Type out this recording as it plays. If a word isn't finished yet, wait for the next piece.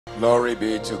Glory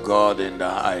be to God in the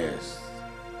highest.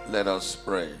 Let us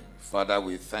pray. Father,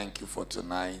 we thank you for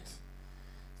tonight.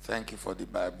 Thank you for the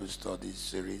Bible study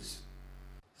series.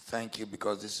 Thank you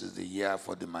because this is the year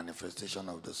for the manifestation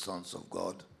of the sons of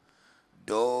God.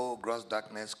 Though gross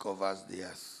darkness covers the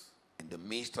earth, in the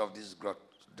midst of this gross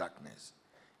darkness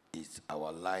is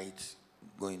our light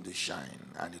going to shine,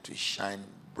 and it will shine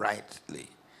brightly.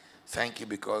 Thank you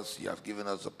because you have given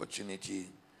us opportunity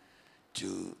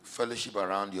to fellowship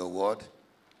around your word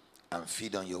and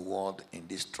feed on your word in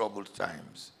these troubled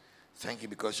times. Thank you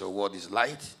because your word is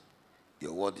light,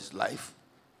 your word is life,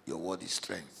 your word is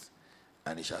strength.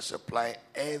 And it shall supply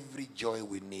every joy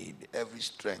we need, every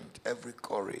strength, every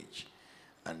courage,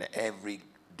 and every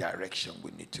direction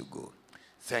we need to go.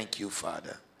 Thank you,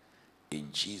 Father. In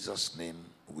Jesus' name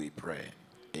we pray.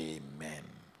 Amen.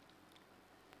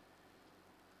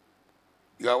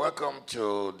 You are welcome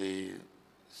to the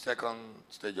second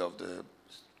stage of the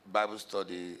Bible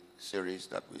study series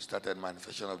that we started,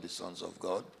 Manifestation of the Sons of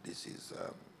God. This is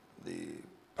the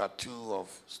part 2 of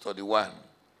study 1,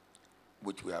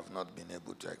 which we have not been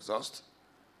able to exhaust.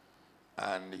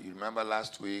 And you remember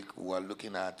last week we were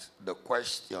looking at the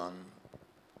question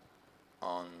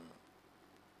on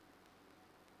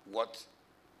what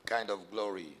kind of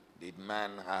glory did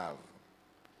man have.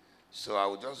 So I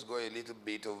will just go a little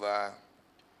bit over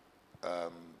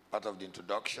part of the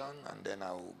introduction, and then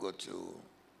I will go to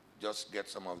just get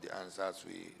some of the answers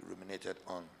we ruminated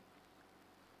on.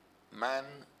 Man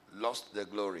lost the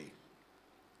glory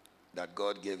that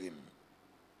God gave him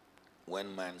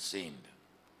when man sinned.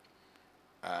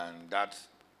 And that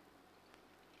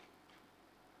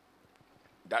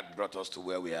brought us to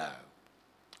where we are.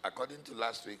 According to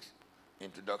last week's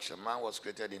introduction, man was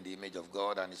created in the image of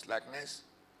God and his likeness.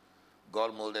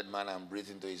 God molded man and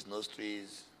breathed into his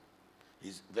nostrils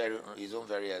his own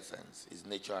very essence, his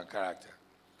nature and character.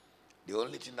 The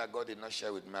only thing that God did not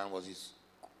share with man was his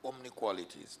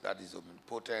omni-qualities, that is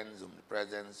omnipotence,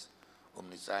 omnipresence,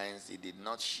 omniscience. He did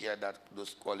not share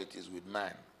those qualities with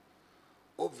man.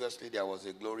 Obviously, there was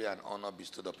a glory and honor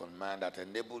bestowed upon man that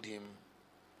enabled him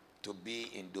to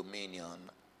be in dominion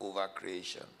over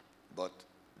creation. But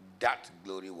that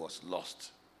glory was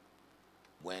lost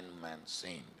when man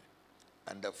sinned.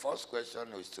 And the first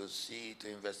question is to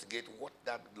investigate what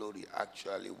that glory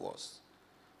actually was,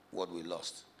 what we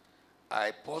lost.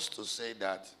 I pause to say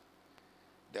that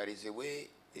there is a way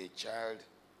a child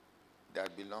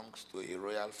that belongs to a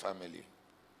royal family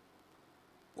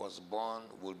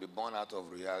will be born out of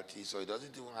royalty, so he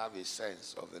doesn't even have a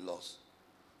sense of a loss.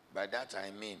 By that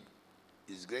I mean,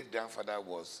 his great-grandfather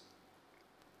was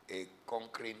a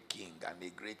conquering king and a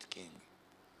great king.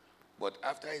 But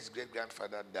after his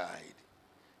great-grandfather died,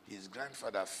 his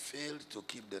grandfather failed to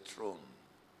keep the throne.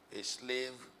 A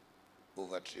slave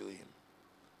overthrew him,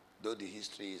 though the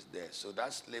history is there. So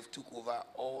that slave took over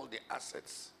all the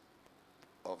assets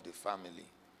of the family.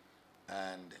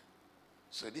 And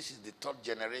so this is the third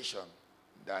generation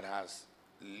that has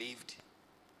lived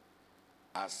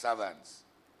as servants.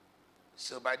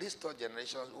 So by this third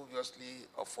generation, obviously,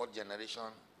 or fourth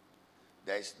generation,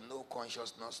 there is no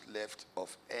consciousness left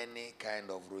of any kind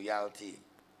of royalty.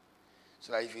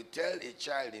 So that if you tell a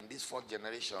child in this fourth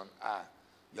generation,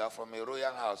 you are from a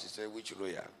royal house, you say, which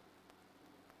royal?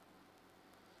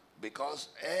 Because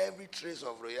every trace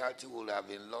of royalty will have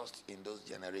been lost in those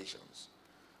generations.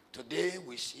 Today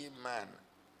we see man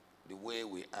the way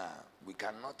we are. We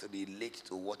cannot relate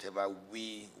to whatever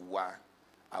we were,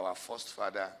 our first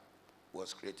father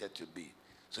was created to be.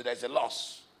 So there's a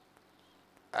loss.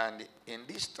 And in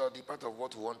this study, part of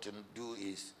what we want to do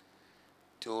is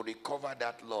to recover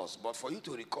that loss. But for you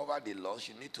to recover the loss,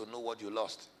 you need to know what you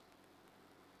lost.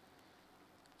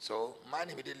 So man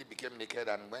immediately became naked,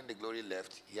 and when the glory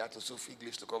left, he had to sew fig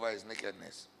leaves to cover his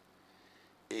nakedness.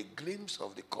 A glimpse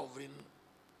of the covering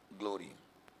glory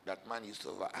that man used to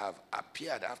have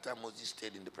appeared after Moses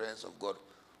stayed in the presence of God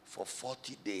for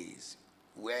 40 days,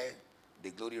 where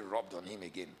the glory rubbed on him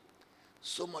again.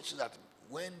 So much that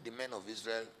when the men of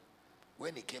Israel,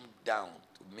 when he came down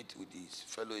to meet with his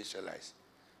fellow Israelites,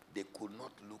 they could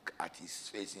not look at his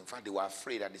face. In fact, they were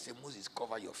afraid, and they said, Moses,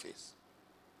 cover your face.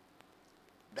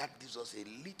 That gives us a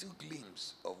little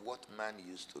glimpse of what man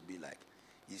used to be like.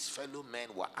 His fellow men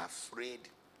were afraid.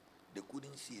 They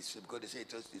couldn't see his face because they said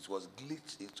it was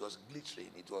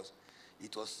glittering. It was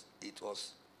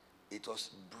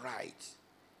bright.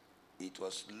 It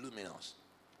was luminous.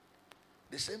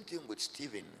 The same thing with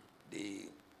Stephen, the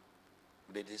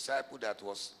disciple that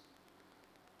was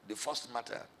the first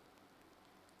martyr.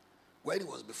 When he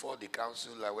was before the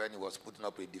council, when he was putting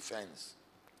up a defense,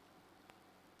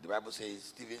 The Bible says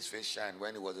Stephen's face shined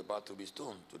when he was about to be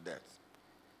stoned to death.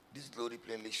 This glory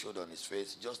plainly showed on his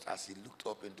face just as he looked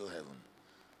up into heaven,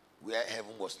 where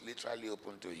heaven was literally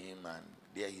open to him, and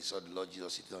there he saw the Lord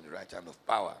Jesus sitting on the right hand of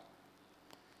power.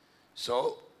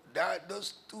 So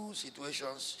those two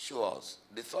situations show us.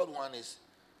 The third one is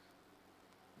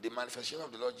the manifestation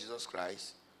of the Lord Jesus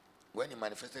Christ when he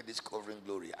manifested this covering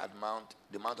glory at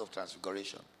the Mount of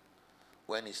Transfiguration,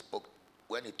 when he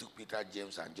took Peter,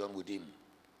 James, and John with him,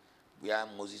 where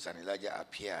Moses and Elijah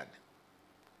appeared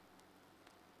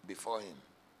before him.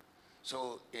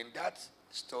 So in that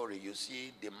story, you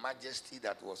see the majesty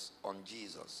that was on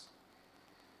Jesus.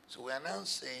 So we are now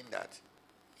saying that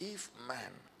if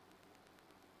man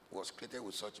was created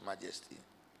with such majesty,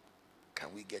 can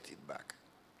we get it back?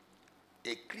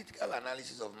 A critical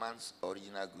analysis of man's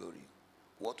original glory,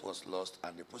 what was lost,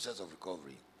 and the process of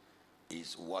recovery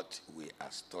is what we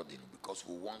are studying, because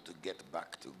we want to get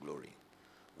back to glory.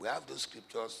 We have those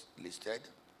scriptures listed,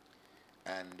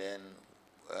 and then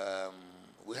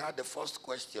we had the first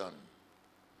question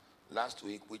last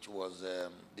week, which was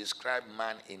describe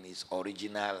man in his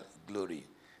original glory.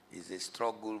 It's a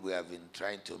struggle we have been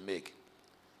trying to make.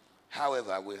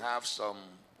 However, we have some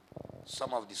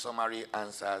of the summary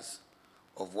answers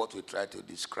of what we try to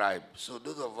describe. So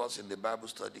those of us in the Bible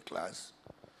study class,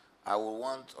 I will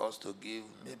want us to give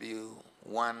maybe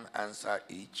one answer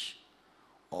each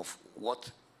of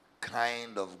what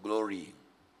kind of glory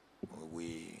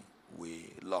we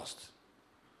lost.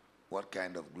 What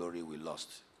kind of glory we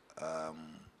lost.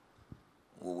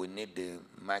 We will need the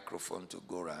microphone to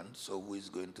go around. So who is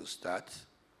going to start?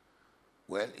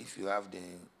 Well, if you have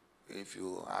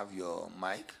your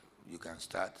mic, you can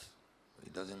start.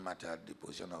 It doesn't matter the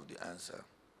position of the answer.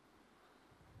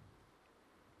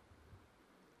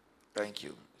 Thank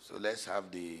you. So let's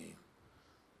have the,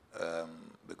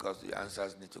 because the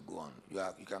answers need to go on.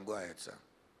 You can go ahead, sir.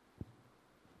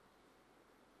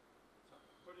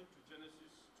 According to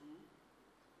Genesis 2,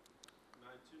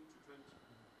 19 to 20.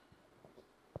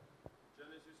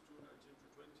 Genesis 2, 19 to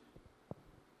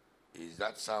 20. Is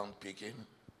that sound picking?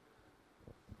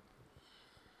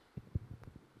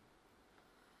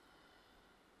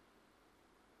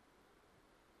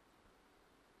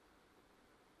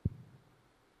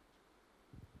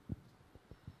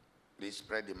 Please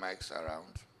spread the mics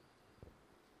around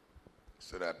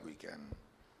so that we can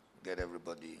get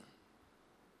everybody.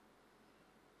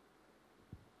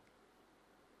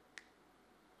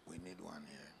 We need one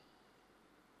here.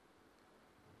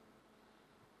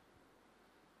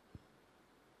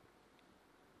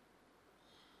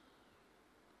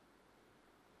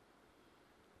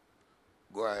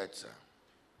 Go ahead, sir.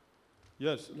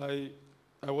 Yes, like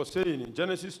I was saying, in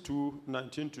Genesis 2,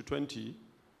 19 to 20,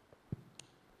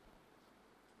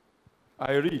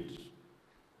 I read,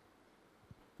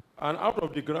 and out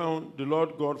of the ground the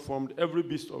Lord God formed every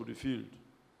beast of the field,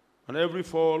 and every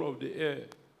fowl of the air,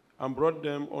 and brought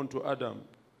them unto Adam,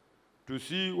 to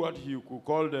see what he could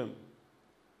call them.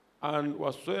 And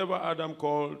whatsoever Adam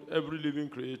called every living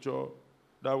creature,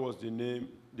 that was the name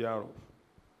thereof.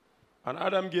 And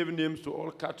Adam gave names to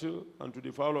all cattle, and to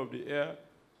the fowl of the air,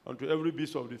 and to every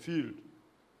beast of the field.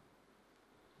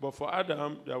 But for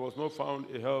Adam there was not found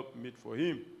a help meet for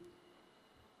him.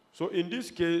 So in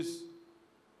this case,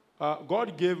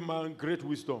 God gave man great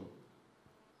wisdom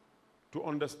to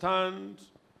understand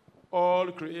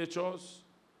all creatures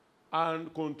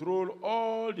and control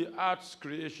all the earth's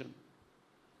creation.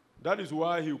 That is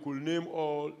why he could name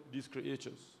all these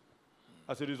creatures,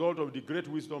 as a result of the great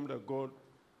wisdom that God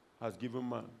has given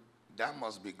man. That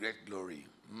must be great glory.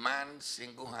 Man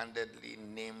single-handedly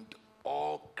named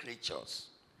all creatures.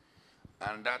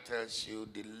 And that tells you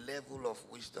the level of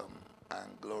wisdom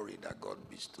and glory that God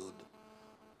bestowed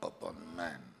upon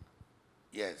man.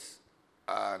 Yes,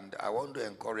 and I want to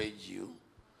encourage you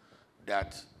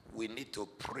that we need to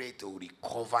pray to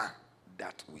recover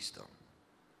that wisdom,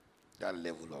 that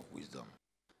level of wisdom.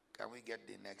 Can we get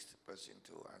the next person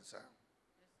to answer?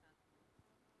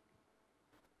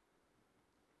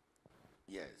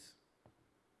 Yes.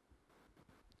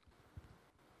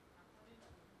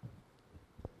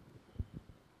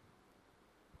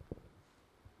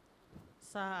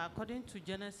 Sir, according to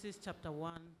Genesis chapter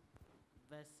 1,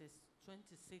 verses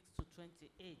 26 to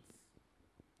 28,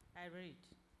 I read,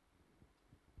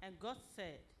 "And God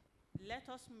said, let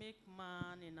us make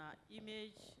man in our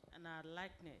image and our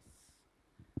likeness,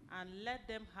 and let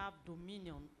them have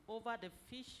dominion over the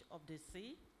fish of the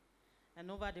sea, and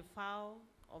over the fowl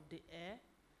of the air,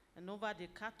 and over the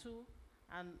cattle,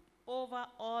 and over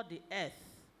all the earth,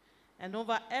 and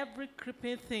over every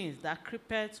creeping thing that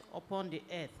creepeth upon the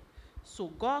earth. So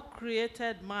God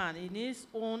created man in his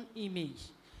own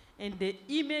image. In the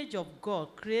image of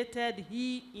God created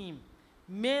he him.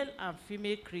 Male and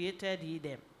female created he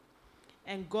them.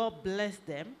 And God blessed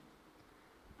them.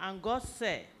 And God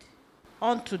said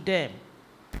unto them,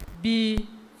 be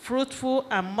fruitful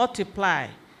and multiply,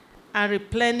 and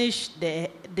replenish the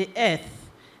earth,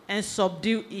 and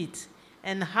subdue it,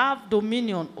 and have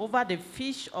dominion over the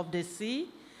fish of the sea,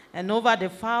 and over the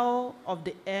fowl of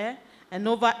the air, and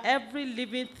over every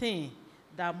living thing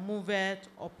that moveth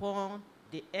upon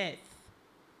the earth.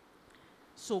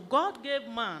 So God gave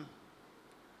man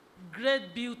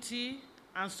great beauty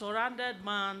and surrounded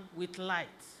man with light,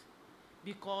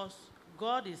 because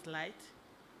God is light,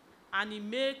 and he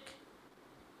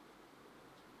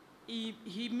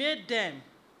made them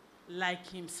like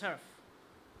himself.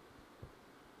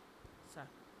 Sir.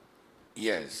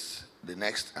 Yes. The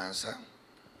next answer.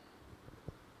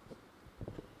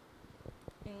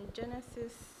 In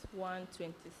Genesis 1:26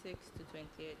 to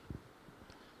 28,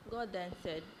 God then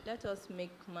said, let us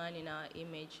make man in our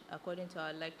image, according to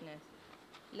our likeness.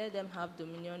 Let them have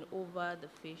dominion over the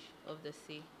fish of the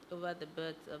sea, over the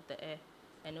birds of the air,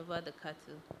 and over the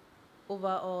cattle, over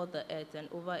all the earth, and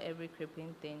over every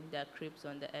creeping thing that creeps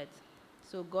on the earth.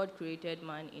 So God created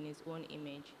man in his own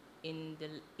image. In the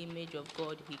image of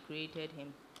God he created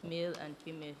him. Male and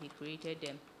female he created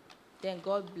them. Then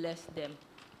God blessed them,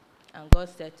 and God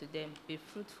said to them, be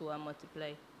fruitful and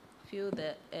multiply. Fill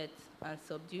the earth and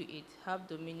subdue it. Have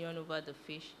dominion over the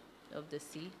fish of the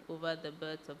sea, over the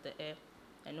birds of the air,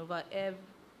 and over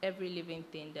every living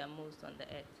thing that moves on the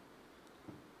earth.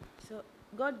 So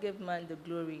God gave man the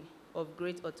glory of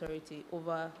great authority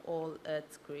over all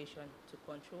earth's creation, to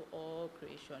control all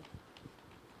creation.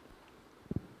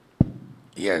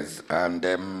 Yes. And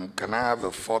can I have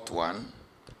a fourth one?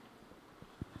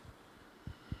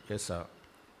 Yes, sir.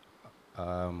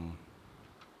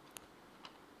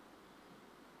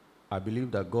 I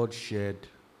believe that God shared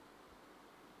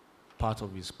part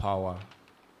of his power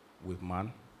with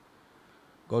man.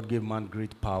 God gave man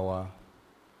great power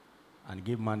and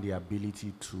gave man the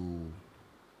ability to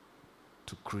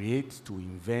create, to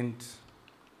invent.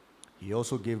 He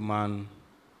also gave man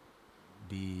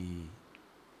the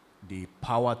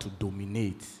power to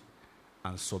dominate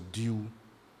and subdue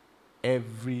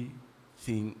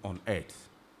everything on earth.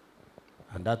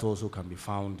 And that also can be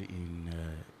found in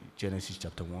Genesis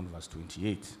chapter 1, verse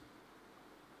 28.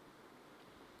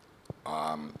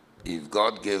 If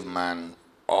God gave man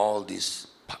all this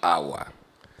power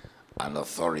and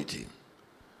authority,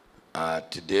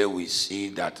 today we see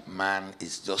that man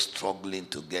is just struggling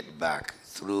to get back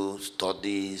through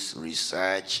studies,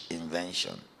 research,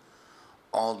 invention.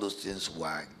 All those things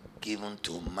were given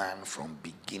to man from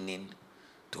beginning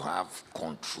to have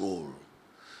control.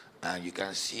 And you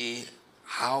can see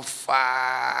how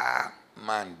far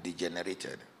man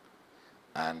degenerated.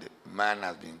 And man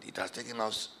it has taken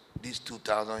us these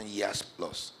 2,000 years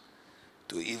plus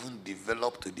to even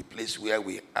develop to the place where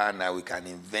we are now. We can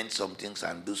invent some things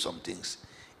and do some things.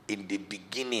 In the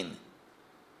beginning,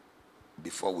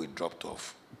 before we dropped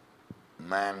off,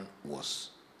 man was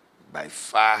by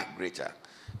far greater.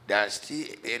 There are still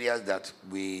areas that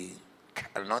we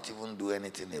cannot even do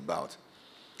anything about.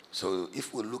 So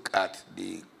if we look at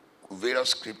the various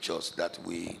scriptures that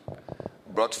we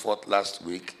brought forth last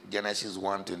week, Genesis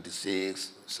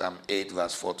 1:26, Psalm 8,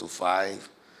 verse 4 to 5,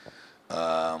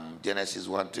 Genesis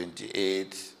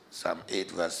 1:28, Psalm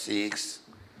 8, verse 6,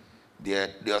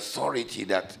 the authority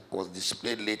that was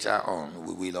displayed later on,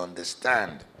 we will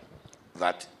understand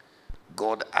that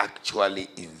God actually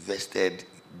invested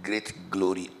great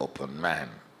glory upon man,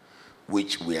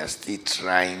 which we are still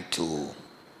trying to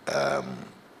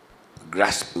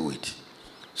grasp with.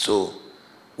 So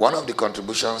one of the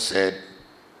contributions said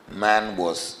man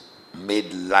was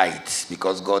made light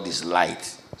because God is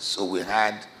light. So we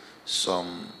had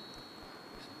some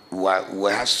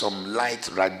light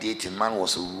radiating. Man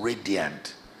was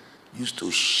radiant, used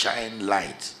to shine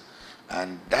light.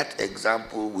 And that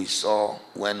example we saw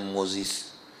when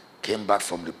Moses came back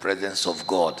from the presence of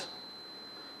God.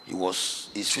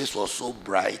 His face was so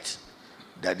bright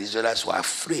that the Israelites were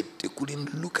afraid. They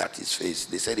couldn't look at his face.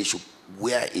 They said he should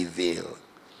wear a veil.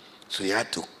 So he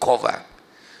had to cover.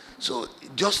 So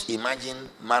just imagine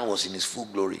man was in his full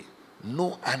glory.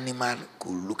 No animal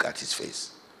could look at his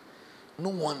face. No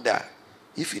wonder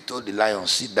if he told the lion,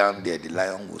 sit down there, the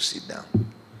lion would sit down.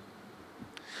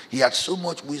 He had so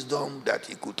much wisdom that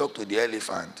he could talk to the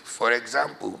elephant. For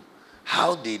example,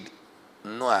 how did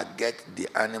Noah get the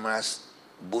animals,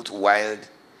 both wild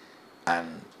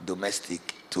and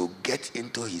domestic, to get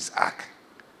into his ark?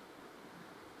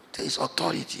 There is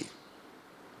authority.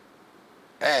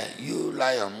 Hey, you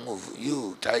lion, move.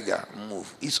 You tiger,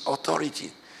 move. It's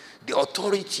authority. The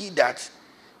authority that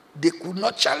they could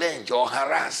not challenge or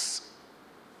harass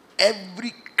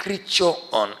every creature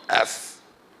on earth,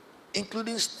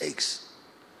 including snakes.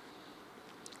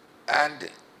 And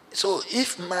so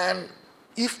if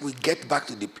we get back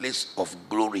to the place of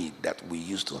glory that we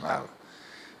used to have,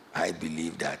 I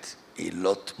believe that a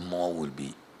lot more will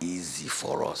be easy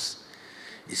for us.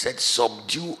 He said,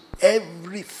 subdue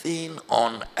everything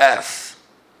on earth.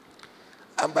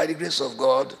 And by the grace of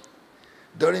God,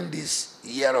 during this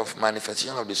year of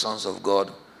manifestation of the sons of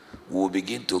God, we will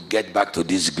begin to get back to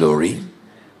this glory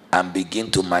and begin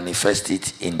to manifest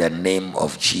it in the name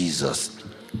of Jesus.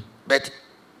 But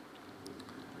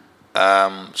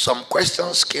some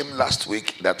questions came last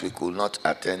week that we could not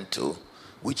attend to,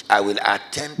 which I will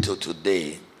attend to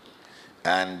today.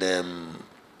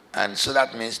 And so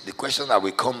that means the questions that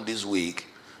will come this week,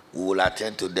 we will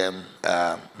attend to them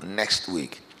next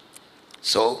week.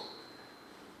 So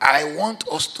I want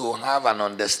us to have an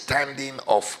understanding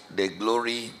of the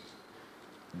glory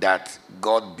that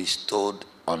God bestowed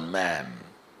on man.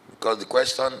 Because the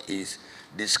question is,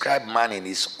 describe man in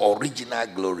his original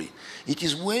glory. It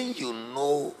is when you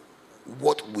know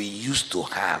what we used to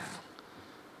have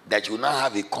that you now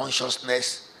have a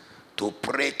consciousness to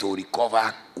pray to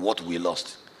recover what we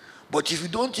lost. But if you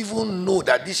don't even know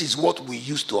that this is what we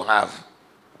used to have,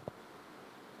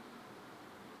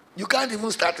 you can't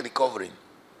even start recovering.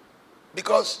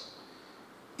 Because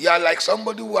you are like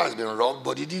somebody who has been robbed,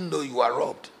 but you didn't know you were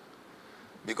robbed.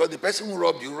 Because the person who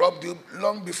robbed you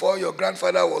long before your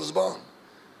grandfather was born.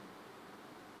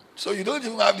 So you don't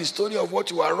even have the story of what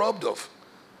you were robbed of.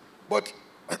 But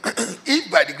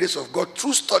if by the grace of God,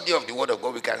 through study of the word of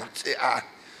God, we can say,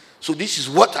 so this is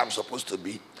what I'm supposed to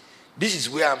be. This is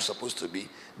where I'm supposed to be.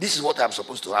 This is what I'm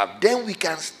supposed to have. Then we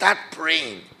can start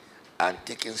praying and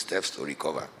taking steps to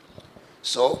recover.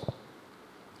 So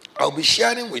I'll be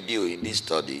sharing with you in this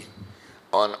study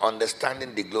on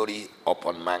understanding the glory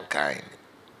upon mankind.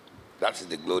 That is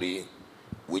the glory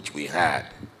which we had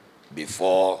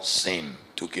before sin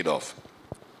took it off.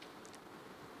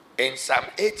 In Psalm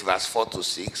 8, verse 4 to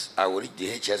 6, I will read the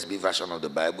HSB version of the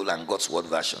Bible and God's Word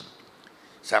version.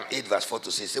 Psalm 8, verse 4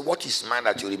 to 6, say, what is man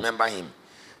that you remember him?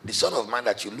 The son of man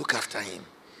that you look after him.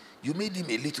 You made him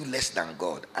a little less than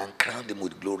God and crowned him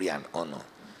with glory and honor.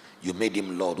 You made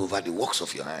him Lord over the works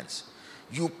of your hands.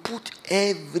 You put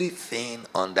everything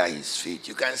under his feet.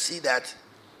 You can see that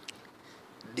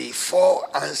the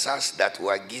 4 answers that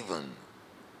were given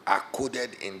are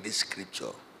coded in this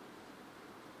scripture.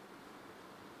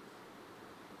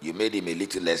 You made him a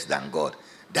little less than God.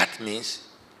 That means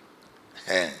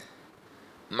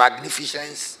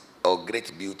magnificence or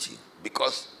great beauty.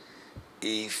 Because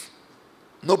if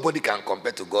nobody can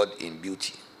compare to God in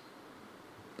beauty,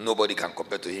 nobody can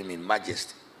compare to him in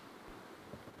majesty.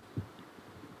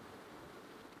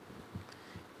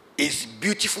 It's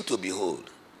beautiful to behold.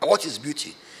 And what is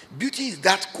beauty? Beauty is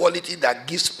that quality that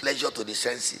gives pleasure to the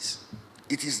senses.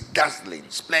 It is dazzling,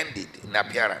 splendid in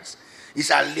appearance. It's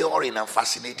alluring and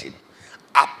fascinating,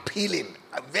 appealing,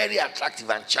 very attractive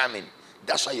and charming.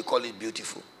 That's why you call it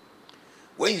beautiful.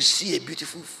 When you see a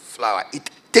beautiful flower, it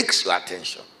takes your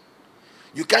attention.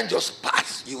 You can't just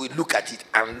pass. You will look at it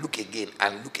and look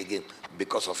again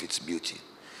because of its beauty.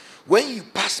 When you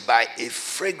pass by a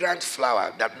fragrant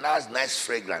flower that has nice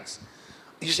fragrance,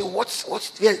 you say, where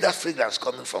is that fragrance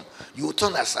coming from? You will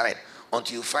turn aside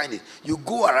until you find it. You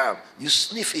go around, you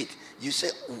sniff it. You say,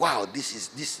 wow,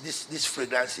 this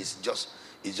fragrance is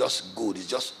just good. It's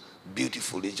just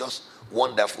beautiful. It's just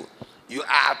wonderful. You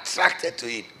are attracted to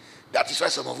it. That is why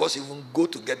some of us even go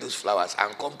to get those flowers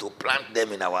and come to plant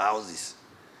them in our houses.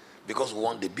 Because we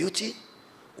want the beauty,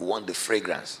 we want the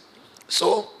fragrance.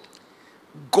 So,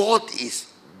 God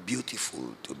is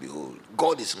beautiful to behold.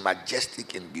 God is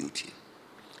majestic in beauty.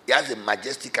 He has a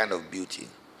majestic kind of beauty.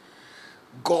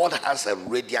 God has a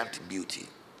radiant beauty.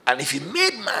 And if he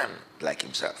made man like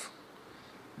himself,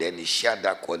 then he shared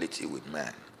that quality with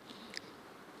man.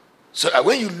 So that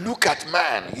when you look at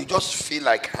man, you just feel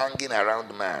like hanging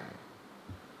around man.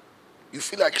 You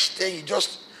feel like staying,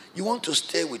 you want to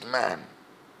stay with man.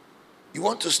 You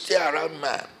want to stay around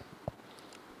man.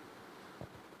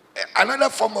 Another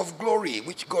form of glory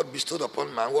which God bestowed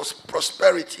upon man was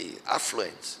prosperity,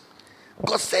 affluence.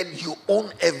 God said, you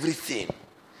own everything.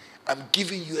 I'm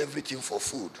giving you everything for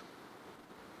food.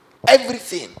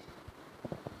 Everything.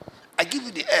 I give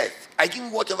you the earth. I give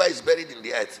you whatever is buried in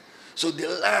the earth. So the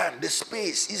land, the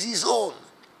space is his own.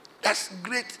 That's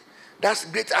great. That's a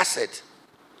great asset.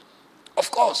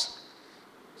 Of course,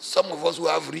 Some of us who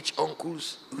have rich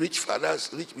uncles, rich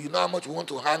fathers, you know how much we want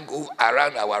to hang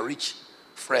around our rich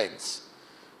friends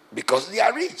because they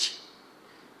are rich.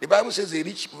 The Bible says a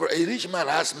rich man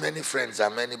has many friends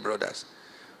and many brothers.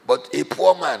 But a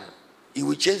poor man, he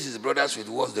will chase his brothers with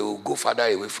words, they will go farther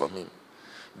away from him.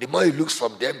 The more he looks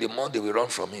from them, the more they will run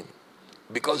from him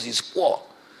because he's poor.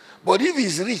 But if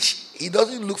he's rich, he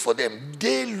doesn't look for them.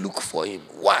 They look for him.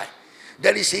 Why?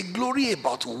 There is a glory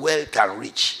about wealth and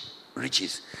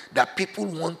riches that people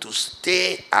want to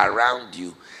stay around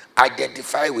you,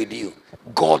 identify with you.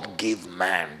 God gave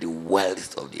man the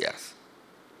wealth of the earth.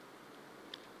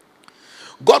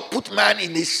 God put man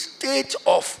in a state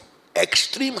of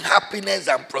extreme happiness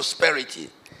and prosperity.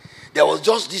 There was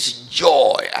just this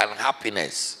joy and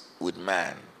happiness with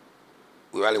man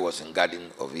while he was in Garden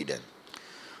of Eden.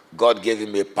 God gave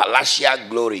him a palatial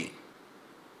glory.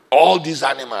 All these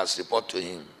animals report to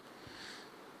him.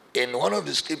 In one of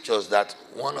the scriptures that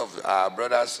one of our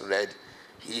brothers read,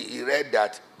 he read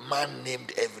that man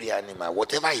named every animal.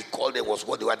 Whatever he called them was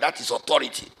what they were. That is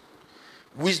authority.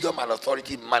 Wisdom and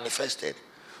authority manifested.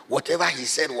 Whatever he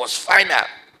said was final.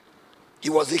 He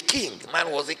was a king.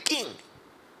 Man was a king.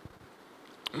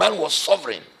 Man was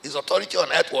sovereign. His authority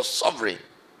on earth was sovereign.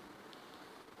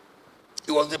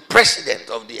 He was the president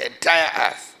of the entire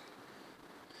earth.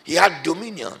 He had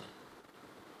dominion.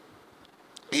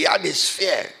 He had a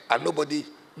sphere, and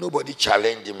nobody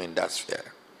challenged him in that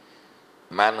sphere.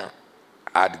 Man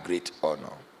had great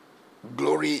honor.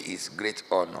 Glory is great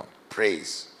honor.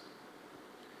 Praise.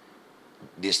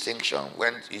 Distinction.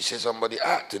 When you say somebody,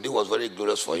 today was very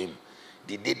glorious for him.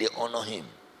 The day they honor him,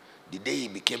 the day he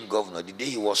became governor, the day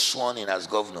he was sworn in as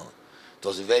governor, it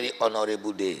was a very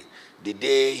honorable day. The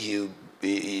day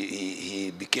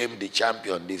he became the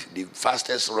champion, the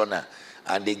fastest runner,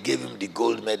 and they gave him the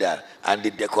gold medal, and they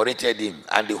decorated him,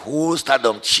 and the whole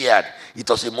stadium cheered. It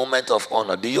was a moment of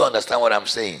honor. Do you understand what I'm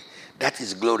saying? That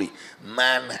is glory.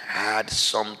 Man had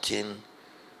something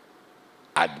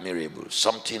admirable,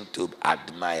 something to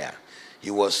admire. He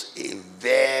was a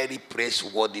very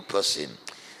praiseworthy person.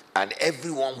 And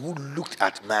everyone who looked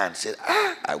at man said,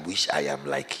 I wish I am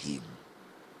like him.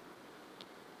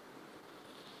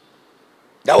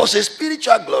 There was a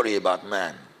spiritual glory about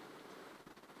man.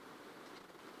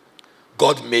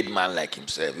 God made man like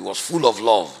himself. He was full of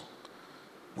love.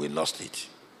 We lost it.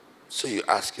 So you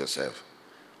ask yourself,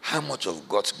 how much of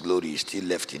God's glory is still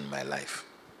left in my life?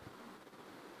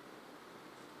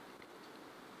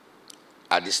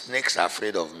 Are the snakes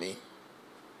afraid of me?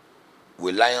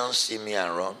 Will lions see me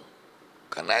and run?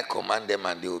 Can I command them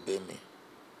and they obey me?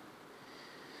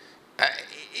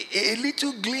 A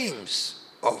little glimpse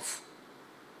of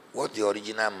what the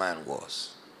original man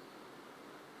was.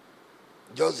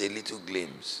 Just a little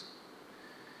glimpse.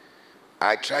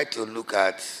 I tried to look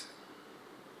at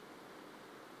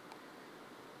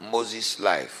Moses'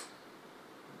 life.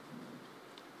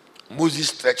 Moses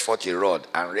stretched forth a rod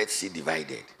and Red Sea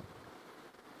divided.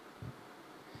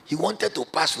 He wanted to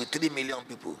pass with 3 million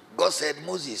people. God said,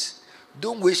 Moses,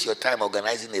 don't waste your time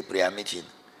organizing a prayer meeting.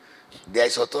 There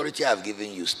is authority I have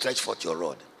given you. Stretch forth your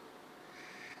rod.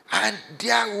 And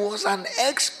there was an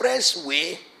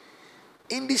expressway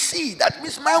in the sea. That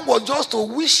means man was just to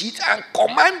wish it and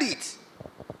command it.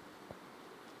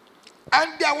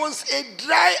 And there was a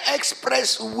dry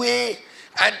expressway,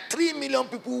 and 3 million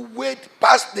people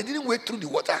passed. They didn't wade through the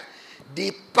water.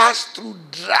 They passed through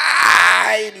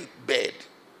dry bed.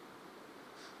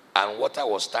 And water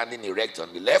was standing erect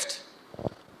on the left.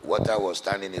 Water was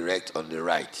standing erect on the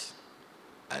right.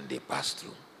 And they passed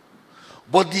through.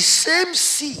 But the same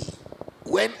sea,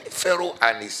 when Pharaoh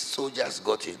and his soldiers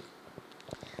got in,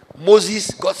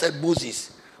 God said,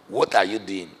 Moses, what are you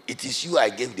doing? It is you I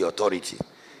gave the authority.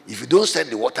 If you don't send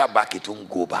the water back, it won't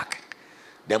go back.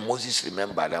 Then Moses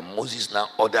remembered, and Moses now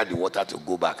ordered the water to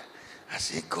go back. I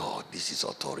said, God, this is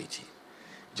authority.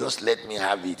 Just let me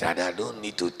have it, and I don't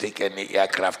need to take any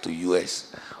aircraft to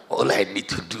US. All I need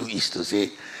to do is to say,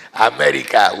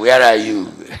 America, where are you?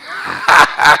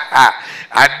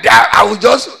 And I will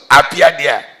just appear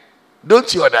there.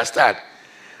 Don't you understand?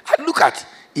 And look at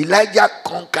Elijah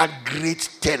conquered great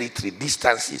territory,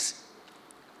 distances.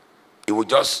 He would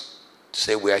just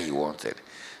say where he wanted.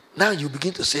 Now you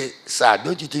begin to say, sir,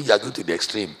 don't you think you are going to the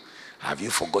extreme? Have you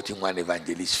forgotten one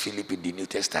evangelist, Philip, in the New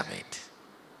Testament?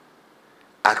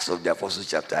 Acts of the Apostles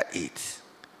chapter 8.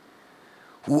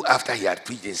 Who after he had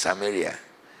preached in Samaria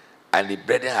and the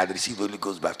brethren had received Holy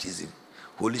Ghost baptism,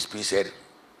 Holy Spirit said,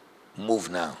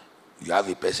 move now. You have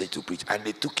a passage to preach. And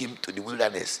they took him to the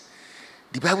wilderness.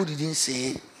 The Bible didn't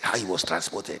say how he was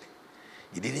transported.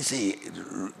 It didn't say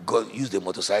God used a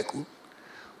motorcycle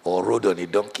or rode on a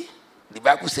donkey. The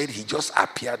Bible said he just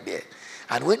appeared there.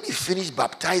 And when he finished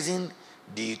baptizing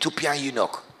the Ethiopian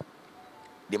eunuch,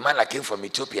 the man that came from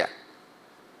Ethiopia,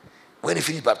 when he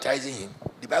finished baptizing him,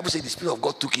 the Bible said the Spirit of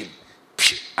God took him,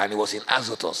 and he was in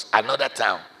Azotus, another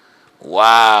town.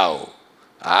 Wow.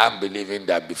 I'm believing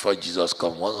that before Jesus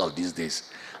comes, one of these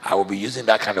days, I will be using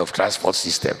that kind of transport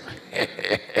system.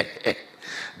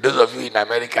 Those of you in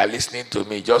America listening to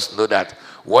me, just know that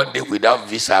one day without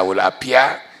visa, I will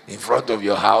appear in front of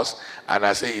your house and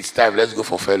I say, it's time, let's go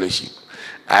for fellowship.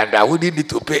 And I wouldn't need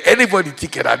to pay anybody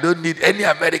ticket. I don't need any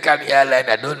American airline.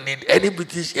 I don't need any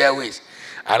British Airways.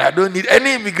 And I don't need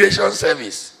any immigration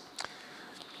service.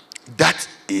 That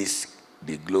is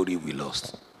the glory we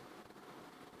lost.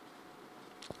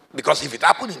 Because if it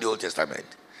happened in the Old Testament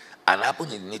and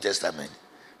happened in the New Testament,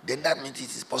 then that means it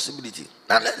is possibility.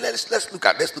 Now let's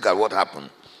look at what happened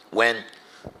when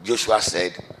Joshua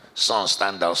said, "Son,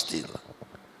 stand thou still."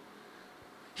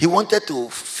 He wanted to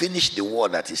finish the war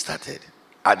that he started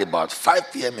at about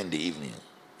 5 p.m. in the evening,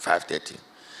 5:30.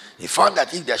 He found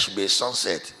that if there should be a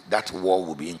sunset, that war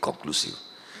would be inconclusive.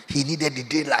 He needed the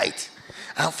daylight.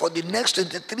 And for the next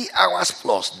 23 hours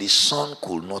plus, the sun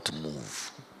could not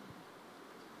move.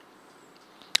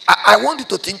 I want you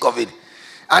to think of it.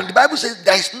 And the Bible says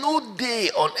there is no day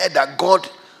on earth that God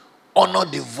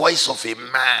honored the voice of a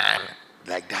man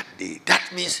like that day.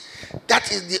 That means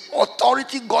that is the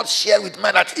authority God shared with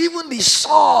man, that even the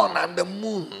sun and the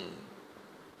moon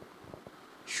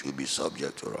should be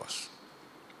subject to us.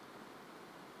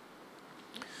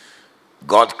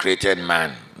 God created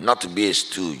man not to be a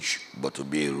stooge, but to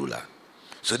be a ruler.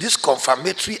 So this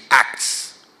confirmatory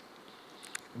acts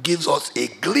gives us a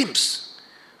glimpse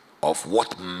of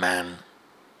what man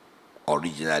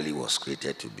originally was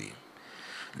created to be.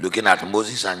 Looking at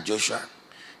Moses and Joshua,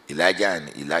 Elijah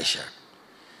and Elisha,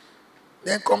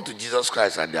 then come to Jesus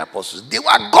Christ and the apostles. They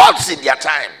were gods in their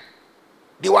time.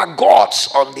 They were gods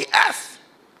on the earth.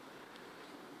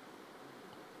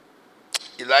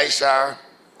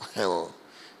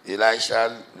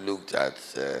 Elisha looked at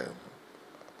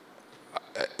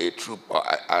a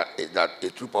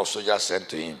troop of soldiers sent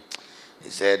to him. He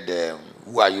said,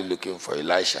 "Who are you looking for?"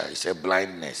 Elisha. He said,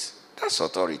 "Blindness." That's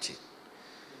authority.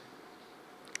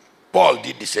 Paul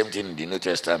did the same thing in the New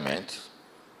Testament.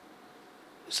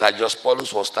 Sergius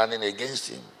Paulus was standing against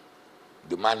him,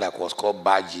 the man that was called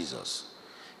Bar Jesus.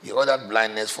 He ordered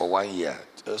blindness for 1 year,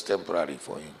 just temporary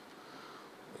for him.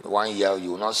 1 year,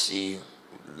 you will not see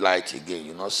light again.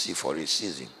 You will not see for a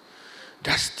season.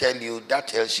 That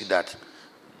tells you that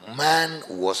man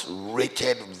was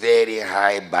rated very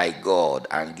high by God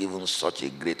and given such a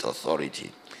great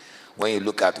authority. When you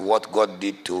look at what God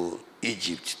did to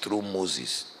Egypt through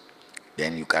Moses,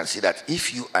 then you can see that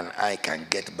if you and I can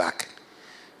get back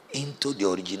into the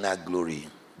original glory,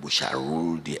 we shall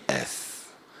rule the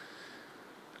earth.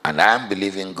 And I am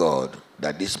believing God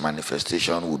that this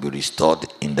manifestation will be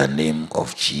restored in the name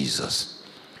of Jesus.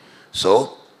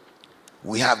 So,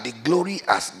 we have the glory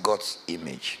as God's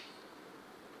image.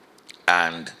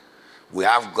 And we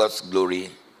have God's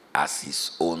glory as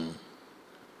his own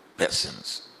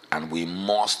persons. And we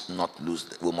must not lose,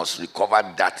 we must recover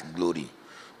that glory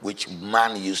which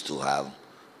man used to have,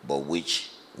 but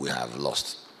which we have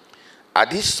lost.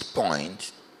 At this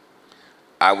point,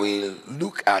 I will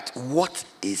look at what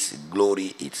is glory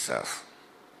itself.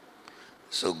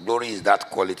 So glory is that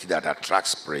quality that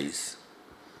attracts praise,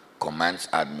 commands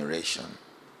admiration,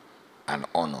 and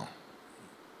honor.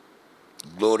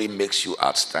 Glory makes you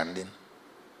outstanding,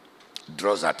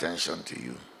 draws attention to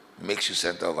you, makes you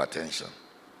center of attention.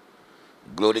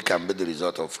 Glory can be the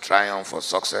result of triumph or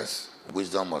success,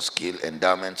 wisdom or skill,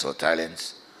 endowments or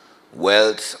talents,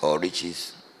 wealth or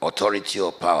riches, authority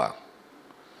or power.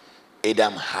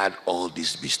 Adam had all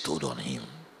this bestowed on him,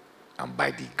 and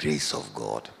by the grace of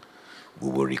God, we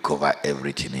will recover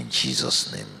everything in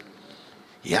Jesus' name.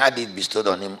 He had it bestowed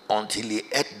on him until he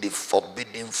ate the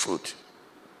forbidden fruit.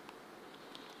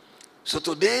 So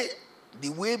today, the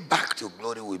way back to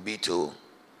glory will be to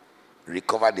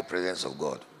recover the presence of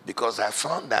God. Because I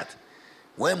found that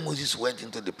when Moses went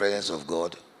into the presence of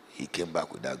God, he came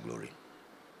back with that glory.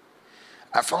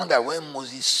 I found that when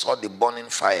Moses saw the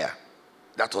burning fire,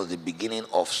 that was the beginning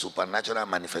of supernatural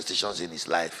manifestations in his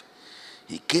life.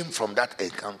 He came from that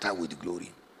encounter with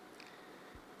glory.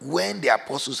 When the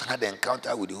apostles had an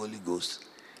encounter with the Holy Ghost,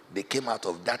 they came out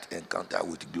of that encounter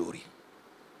with glory.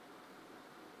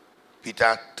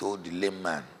 Peter told the lame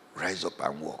man, "Rise up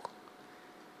and walk."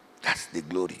 That's the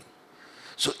glory.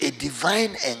 So a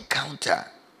divine encounter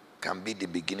can be the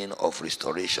beginning of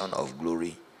restoration of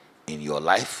glory in your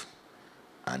life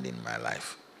and in my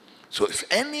life. So if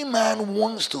any man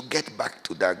wants to get back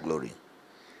to that glory,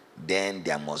 then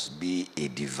there must be a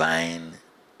divine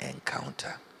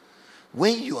encounter.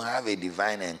 When you have a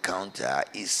divine encounter,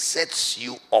 it sets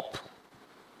you up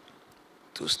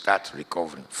to start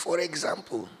recovering. For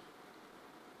example,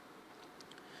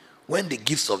 when the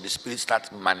gifts of the Spirit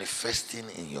start manifesting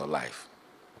in your life,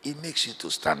 it makes you to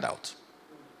stand out.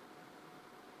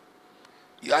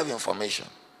 You have information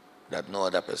that no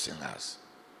other person has.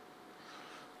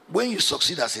 When you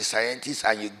succeed as a scientist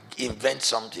and you invent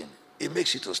something, it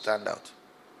makes you to stand out.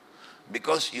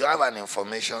 Because you have an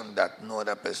information that no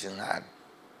other person had.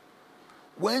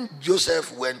 When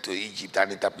Joseph went to Egypt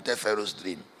and interpreted Pharaoh's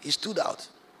dream, he stood out.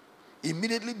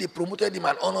 Immediately they promoted him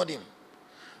and honored him.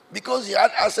 Because he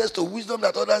had access to wisdom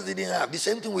that others didn't have. The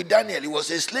same thing with Daniel. He was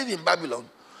a slave in Babylon.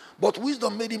 But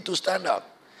wisdom made him to stand out.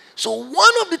 So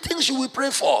one of the things you will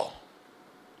pray for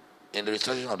in the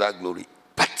restoration of that glory,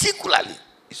 particularly,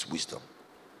 is wisdom.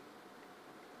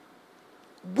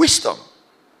 Wisdom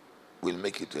will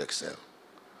make you to excel.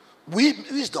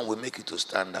 Wisdom will make you to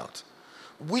stand out.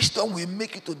 Wisdom will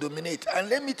make you to dominate. And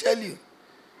let me tell you,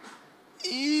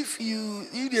 if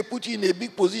they put you in a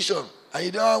big position and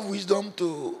you don't have wisdom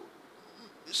to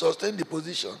sustain the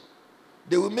position,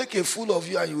 they will make a fool of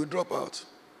you and you will drop out.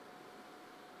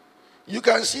 You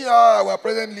can see how our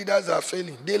present leaders are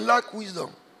failing. They lack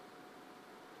wisdom.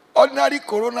 Ordinary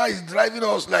corona is driving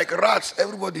us like rats,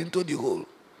 everybody into the hole.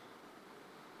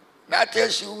 That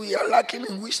tells you we are lacking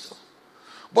in wisdom.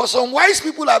 But some wise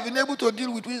people have been able to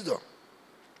deal with wisdom.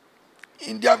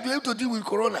 They have been able to deal with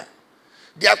corona.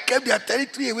 They have kept their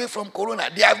territory away from corona.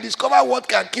 They have discovered what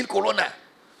can kill corona.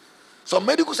 Some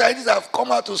medical scientists have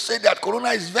come out to say that corona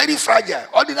is very fragile.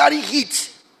 Ordinary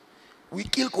heat will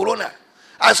kill corona.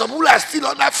 And some people are still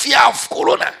under fear of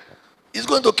corona. It's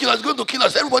going to kill us, it's going to kill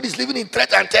us. Everybody is living in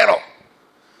threat and terror.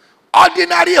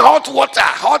 Ordinary hot water,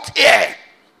 hot air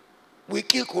will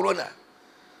kill corona.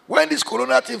 When this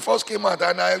corona thing first came out,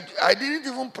 and I didn't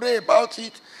even pray about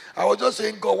it, I was just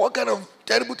saying, God, what kind of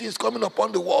terrible thing is coming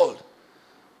upon the world?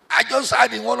 I just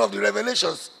had in one of the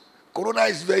revelations, corona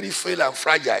is very frail and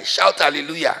fragile. Shout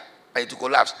hallelujah, and it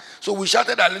collapsed. So we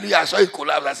shouted hallelujah, I saw it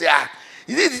collapse. I said,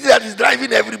 is it this that is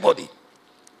driving everybody?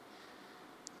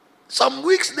 Some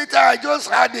weeks later, I just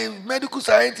had a medical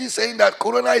scientist saying that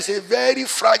corona is a very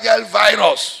fragile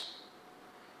virus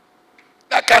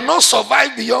that cannot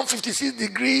survive beyond 56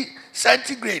 degrees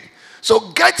centigrade.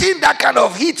 So getting that kind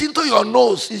of heat into your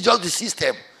nose is just the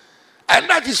system. And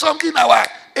that is something our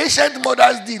ancient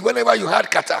mothers did whenever you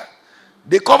had catarrh.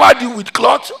 They covered you with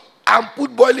cloth and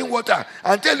put boiling water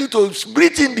and tell you to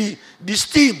breathe in the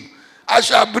steam. As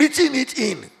you are breathing it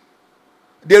in,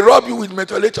 they rub you with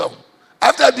methylatum.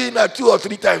 After doing that 2 or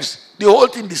 3 times, the whole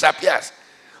thing disappears.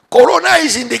 Corona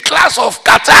is in the class of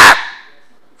catarrh,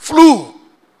 flu.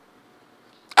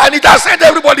 And it has sent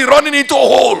everybody running into a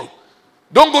hole.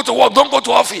 Don't go to work, don't go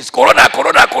to office. Corona,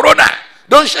 corona, corona.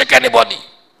 Don't shake anybody.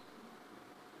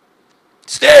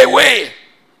 Stay away.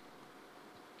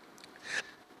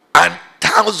 And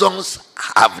thousands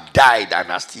have died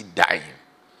and are still dying.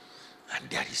 And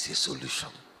there is a solution.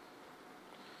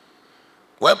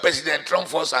 When President Trump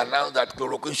first announced that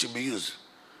chloroquine should be used,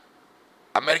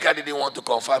 America didn't want to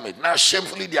confirm it. Now,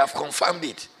 shamefully, they have confirmed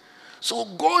it. So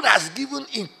God has given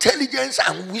intelligence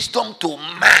and wisdom to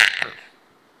man.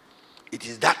 It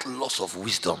is that loss of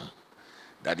wisdom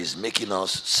that is making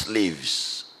us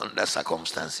slaves under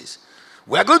circumstances.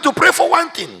 We are going to pray for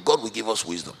one thing. God will give us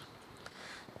wisdom.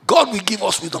 God will give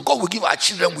us wisdom. God will give our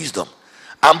children wisdom.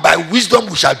 And by wisdom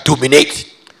we shall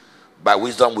dominate. By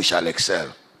wisdom we shall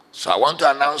excel. So I want to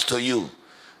announce to you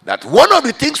that one of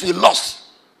the things we lost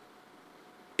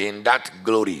in that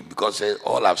glory, because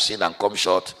all have sinned and come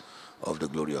short of the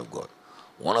glory of God.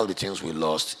 One of the things we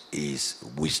lost is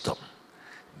wisdom.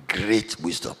 Great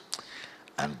wisdom.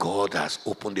 And God has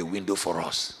opened a window for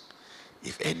us.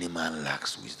 If any man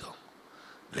lacks wisdom,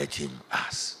 let him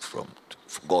ask from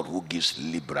God, who gives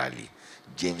liberally.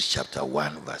 James chapter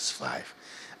 1 verse 5.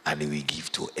 And he will give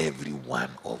to every one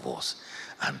of us.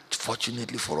 And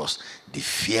fortunately for us, the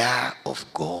fear of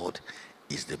God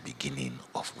is the beginning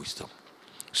of wisdom.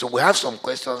 So we have some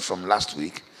questions from last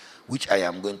week, which I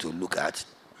am going to look at.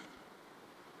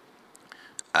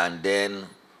 And then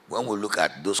when we look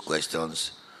at those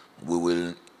questions, we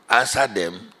will answer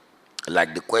them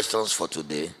like the questions for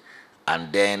today.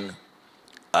 And then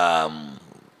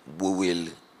we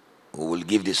will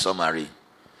give the summary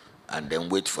and then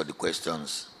wait for the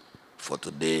questions for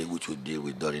today, which we'll deal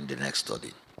with during the next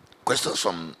study. Questions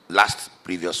from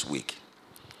previous week.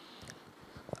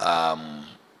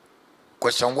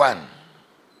 Question 1.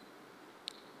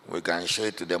 We can show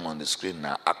it to them on the screen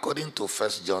now. According to 1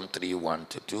 John 3,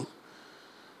 1-2,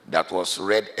 that was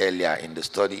read earlier in the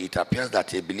study, it appears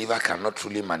that a believer cannot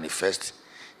truly manifest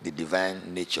the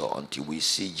divine nature until we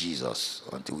see Jesus,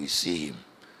 until we see him.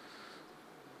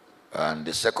 And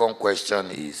the second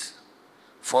question is,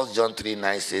 1 John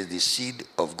 3:9 says, the seed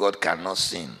of God cannot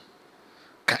sin.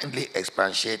 Kindly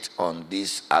expatiate on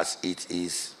this, as it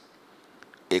is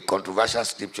a controversial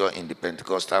scripture in the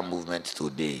Pentecostal movement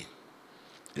today.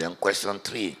 Then question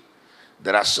 3,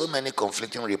 there are so many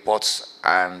conflicting reports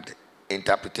and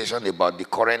interpretation about the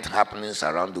current happenings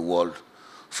around the world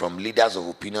from leaders of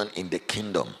opinion in the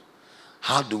kingdom.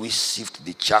 How do we sift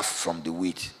the chaff from the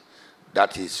wheat?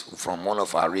 That is from one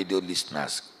of our radio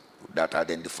listeners that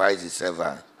identifies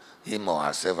him or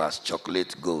herself as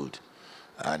chocolate gold,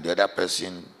 and the other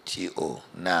person T.O.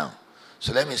 Now,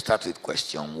 so let me start with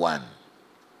question 1.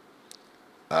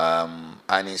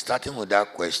 And in starting with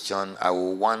that question, I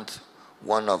will want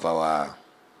one of our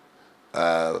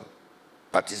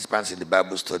participants in the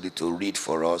Bible study to read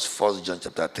for us 1 John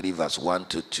chapter 3 verse 1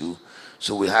 to 2.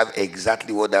 So we have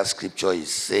exactly what that scripture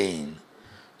is saying,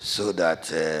 so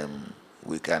that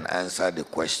we can answer the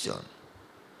question.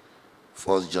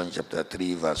 1 John chapter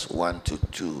 3 verse 1 to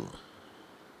 2.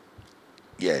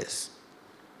 Yes.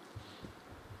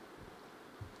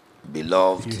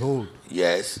 Beloved. Behold.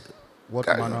 Yes. What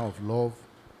manner of love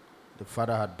the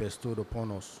Father had bestowed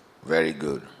upon us. Very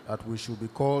good. That we should be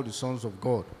called the sons of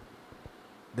God.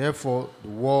 Therefore the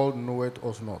world knoweth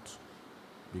us not,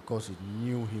 because it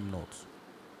knew him not.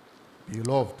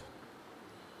 Beloved,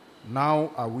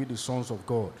 now are we the sons of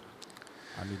God,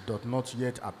 and it doth not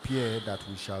yet appear that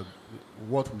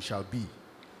what we shall be.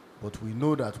 But we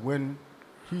know that when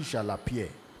he shall appear,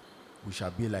 we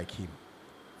shall be like him,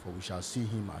 for we shall see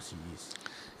him as he is.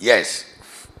 Yes.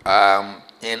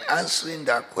 In answering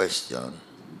that question,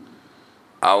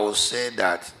 I will say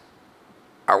that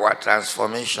our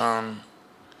transformation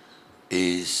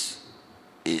is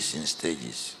in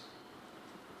stages.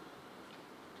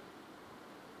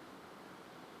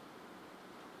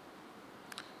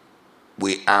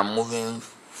 We are moving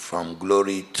from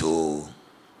glory to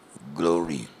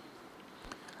glory.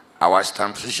 Our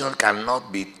transformation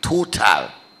cannot be total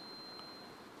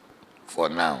for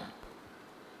now.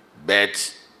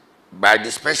 But by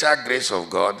the special grace of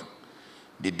God,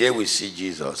 the day we see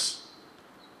Jesus,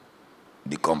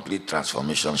 the complete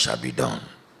transformation shall be done.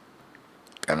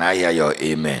 Can I hear your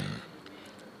amen?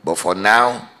 But for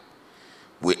now,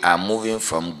 we are moving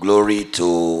from glory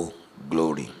to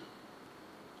glory.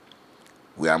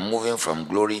 We are moving from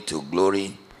glory to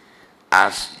glory.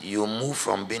 As you move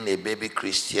from being a baby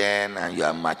Christian and you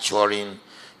are maturing,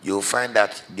 you'll find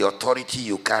that the authority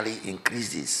you carry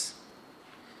increases.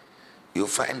 You'll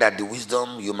find that the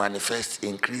wisdom you manifest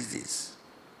increases.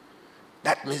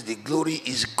 That means the glory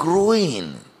is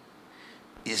growing.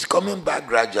 It's coming back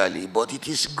gradually, but it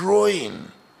is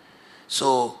growing.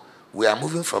 So we are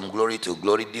moving from glory to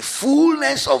glory. The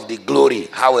fullness of the glory,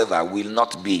 however, will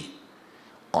not be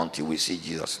until we see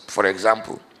Jesus. For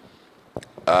example,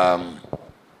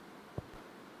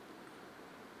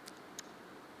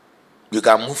 you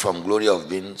can move from glory of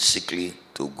being sickly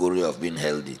to glory of being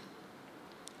healthy.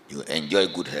 You enjoy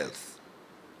good health.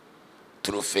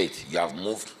 Through faith, you have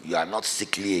moved. You are not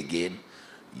sickly again.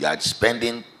 You are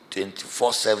spending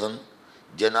 24/7,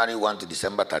 January 1 to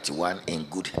December 31, in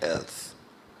good health.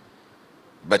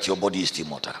 But your body is still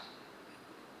mortal.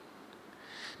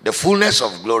 The fullness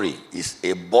of glory is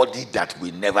a body that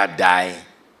will never die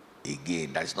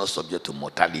again, that is not subject to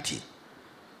mortality.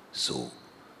 So,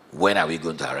 when are we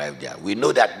going to arrive there? We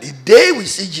know that the day we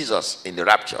see Jesus in the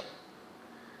rapture,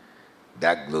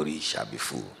 that glory shall be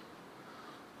full.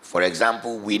 For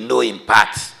example, we know in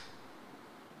part.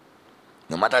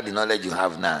 No matter the knowledge you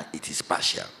have now, it is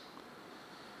partial.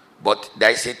 But there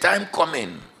is a time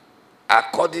coming,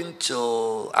 according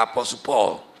to Apostle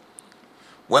Paul,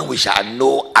 when we shall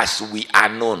know as we are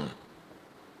known.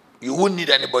 You won't need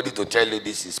anybody to tell you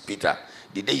this is Peter.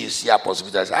 The day you see Apostle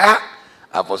Peter, say,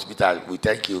 Apostle Peter, we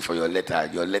thank you for your letter.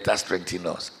 Your letter strengthens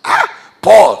us.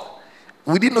 Paul,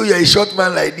 we didn't know you're a short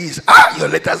man like this. Your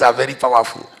letters are very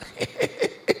powerful.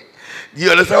 Do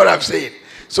you understand what I'm saying?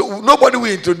 So nobody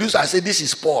will introduce and say, this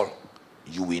is Paul.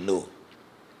 You will know.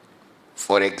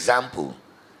 For example,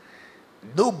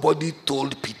 nobody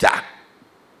told Peter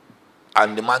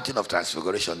on the mountain of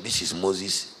transfiguration, this is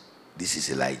Moses, this is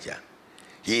Elijah.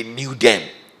 He knew them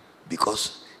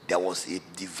because there was a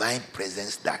divine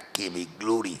presence that came, a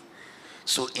glory.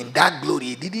 So in that glory,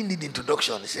 he didn't need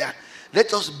introduction. He said,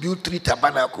 let us build 3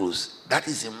 tabernacles. That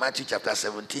is in Matthew chapter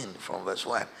 17 from verse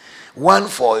 1. One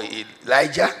for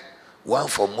Elijah, one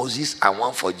for Moses, and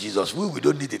one for Jesus. We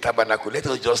don't need the tabernacle. Let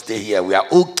us just stay here. We are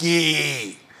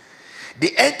okay. They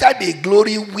entered the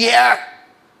glory where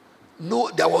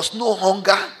there was no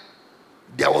hunger,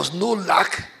 there was no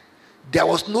lack, there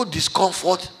was no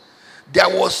discomfort. There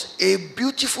was a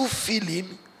beautiful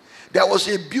feeling, there was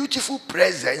a beautiful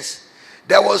presence,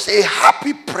 there was a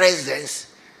happy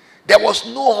presence, there was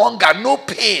no hunger, no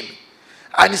pain.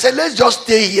 And he said, let's just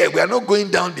stay here. We are not going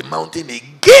down the mountain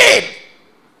again.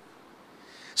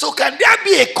 So can there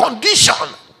be a condition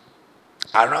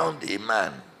around a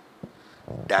man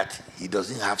that he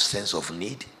doesn't have sense of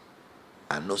need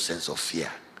and no sense of fear,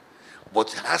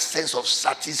 but has sense of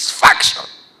satisfaction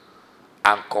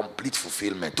and complete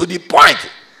fulfillment, to the point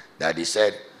that he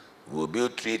said, we'll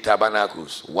build 3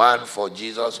 tabernacles, one for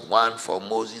Jesus, one for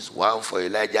Moses, one for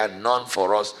Elijah, none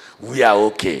for us. We are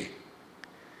okay.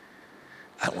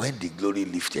 And when the glory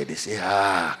lifted, they say,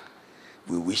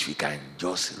 we wish we can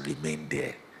just remain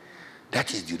there.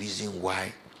 That is the reason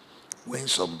why when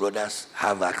some brothers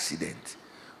have accident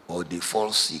or they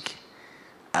fall sick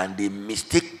and they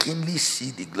mistakenly see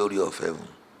the glory of heaven,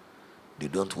 they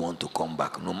don't want to come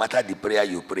back. No matter the prayer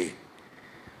you pray.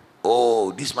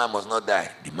 Oh, this man must not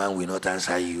die. The man will not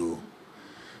answer you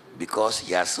because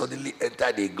he has suddenly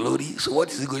entered the glory. So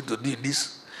what is he going to do in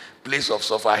this place of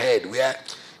sufferhead where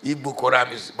if Boko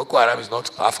Haram is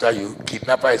not after you,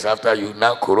 kidnapper is after you,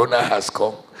 now Corona has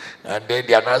come, and then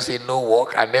they are now saying no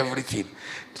work and everything.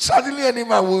 Suddenly any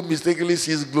man who mistakenly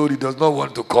sees glory does not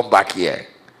want to come back here.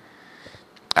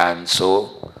 And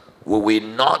so we will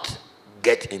not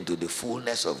get into the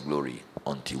fullness of glory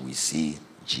until we see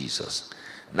Jesus.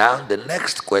 Now the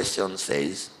next question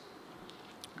says,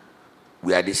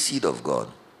 we are the seed of God,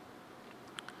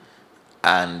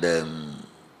 and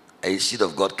a seed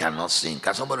of God cannot sin.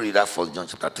 Can somebody read that 1 John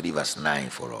chapter 3 verse 9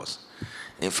 for us?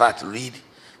 In fact, read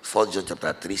 1 John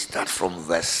chapter 3, start from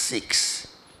verse 6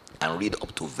 and read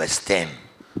up to verse 10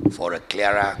 for a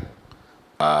clearer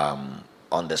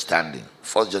understanding.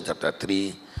 1 John chapter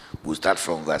 3, we'll start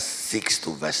from verse 6 to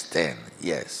verse 10.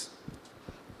 Yes.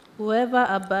 Whoever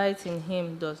abides in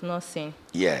him does not sin.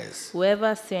 Yes.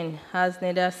 Whoever sins has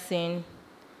neither seen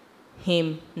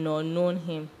him nor known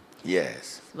him.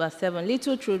 Yes. Verse 7,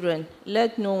 little children,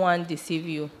 let no one deceive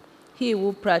you. He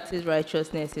who practices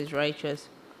righteousness is righteous,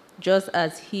 just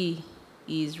as he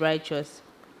is righteous.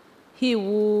 He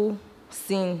who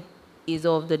sins is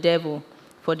of the devil,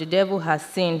 for the devil has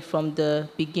sinned from the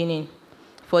beginning.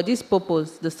 For this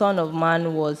purpose the Son of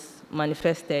Man was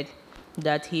manifested,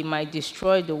 that he might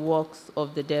destroy the works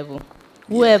of the devil. Yes.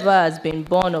 Whoever has been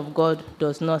born of God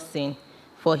does not sin,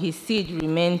 for his seed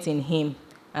remains in him,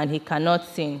 and he cannot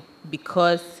sin,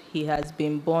 because he has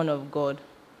been born of God.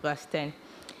 Verse 10.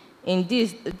 In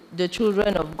this, the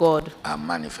children of God are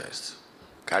manifest.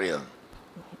 Carry on.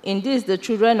 In this, the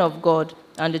children of God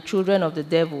and the children of the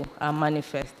devil are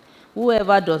manifest.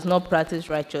 Whoever does not practice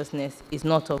righteousness is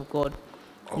not of God,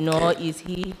 nor is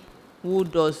he who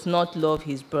does not love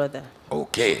his brother.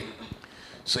 Okay.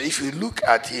 So if you look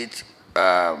at it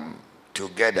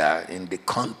together in the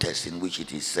context in which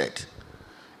it is said,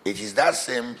 it is that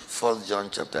same 1 John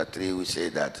chapter 3 we say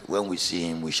that when we see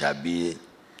him, we shall be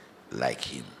like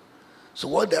him. So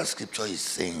what that scripture is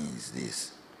saying is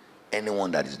this: anyone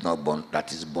that is not born,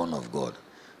 that is born of God,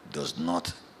 does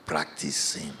not practice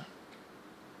sin,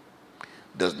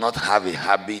 does not have a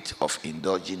habit of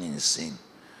indulging in sin.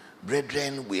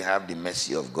 Brethren, we have the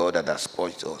mercy of God that has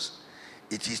purged us.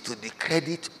 It is to the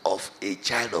credit of a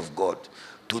child of God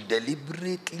to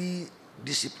deliberately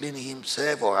discipline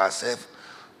himself or herself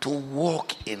to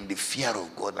walk in the fear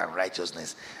of God and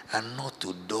righteousness, and not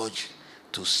to dodge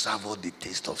to savour the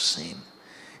taste of sin.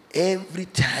 Every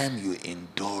time you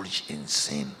indulge in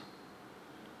sin,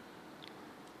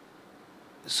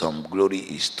 some glory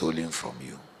is stolen from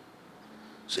you.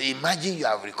 So imagine you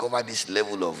have recovered this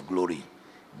level of glory,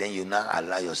 then you now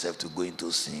allow yourself to go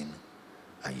into sin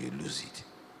and you lose it.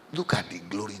 Look at the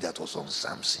glory that was on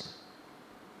Samson.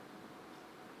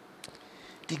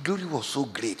 The glory was so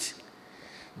great.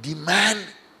 The man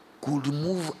could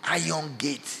move iron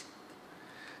gates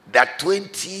that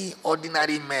 20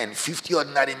 ordinary men, 50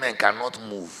 ordinary men cannot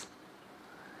move.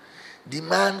 The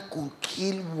man could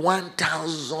kill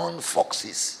 1,000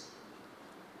 foxes.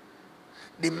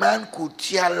 The man could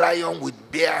tear lion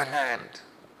with bare hand.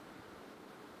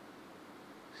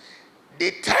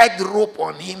 They tied rope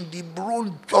on him. The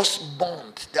bone just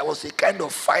burnt. There was a kind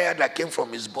of fire that came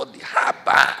from his body.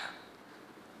 Haba.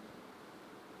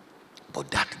 But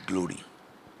that glory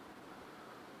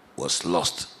was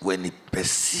lost when he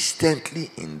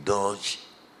persistently indulged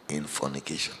in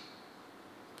fornication.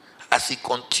 As he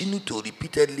continued to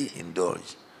repeatedly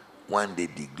indulge, one day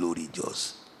the glory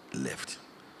just left.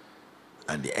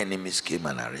 And the enemies came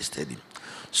and arrested him.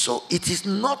 So it is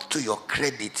not to your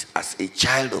credit as a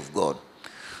child of God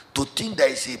to think there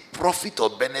is a profit or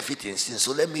benefit in sin.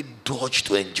 So let me dodge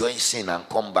to enjoy sin and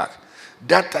come back.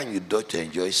 That time you dodge to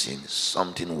enjoy sin,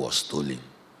 something was stolen.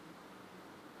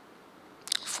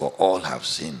 For all have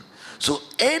sinned. So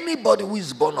anybody who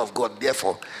is born of God,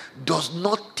 therefore, does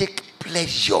not take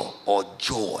pleasure or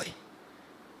joy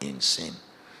in sin.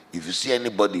 If you see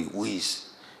anybody who is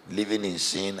living in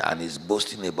sin and is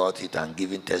boasting about it and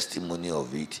giving testimony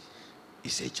of it,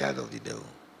 is a child of the devil.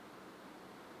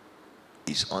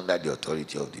 Is under the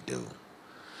authority of the devil.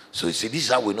 So you see, this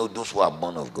is how we know those who are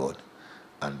born of God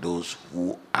and those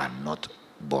who are not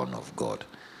born of God.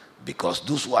 Because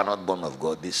those who are not born of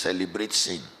God, they celebrate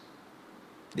sin.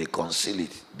 They conceal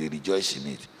it. They rejoice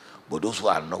in it. But those who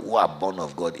are born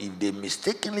of God, if they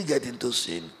mistakenly get into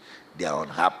sin, they are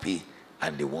unhappy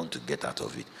and they want to get out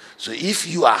of it. So if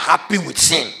you are happy with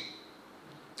sin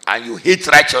and you hate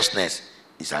righteousness,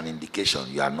 it's an indication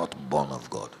you are not born of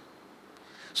God.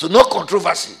 So no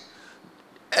controversy.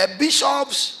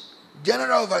 Bishops,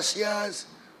 general overseers,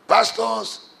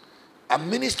 pastors, and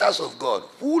ministers of God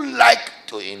who like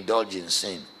to indulge in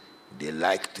sin, they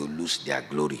like to lose their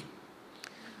glory.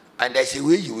 And there's a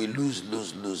way you will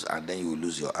lose, and then you will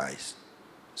lose your eyes.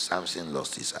 Samson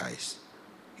lost his eyes.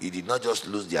 He did not just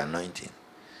lose the anointing.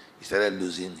 He started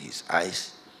losing his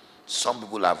eyes. Some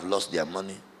people have lost their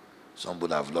money. Some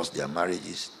people have lost their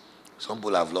marriages. Some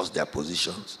people have lost their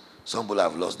positions. Some people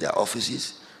have lost their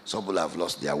offices. Some people have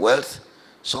lost their wealth.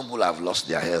 Some people have lost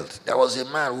their health. There was a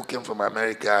man who came from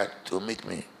America to meet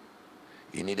me.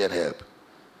 He needed help.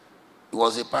 He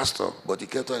was a pastor, but he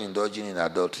kept on indulging in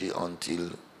adultery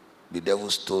until the devil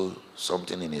stole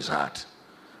something in his heart.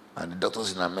 And the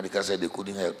doctors in America said they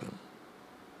couldn't help him.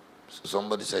 So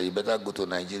somebody said, you better go to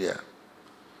Nigeria.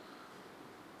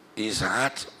 His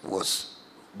heart was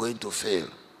going to fail.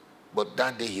 But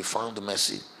that day he found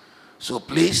mercy. So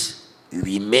please,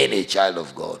 remain a child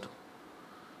of God.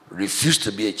 Refuse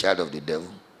to be a child of the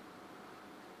devil.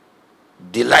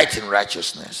 Delight in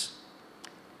righteousness.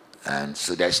 And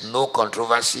so there's no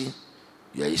controversy.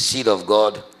 You are a seed of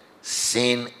God.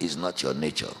 Sin is not your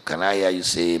nature. Can I hear you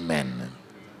say amen?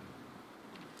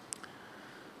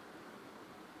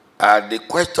 The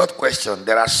third question,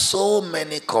 there are so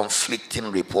many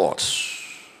conflicting reports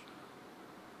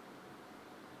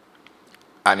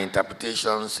and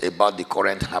interpretations about the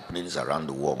current happenings around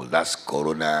the world. That's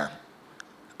Corona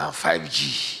and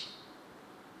 5G.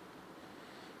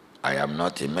 I am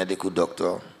not a medical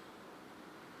doctor,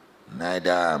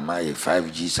 neither am I a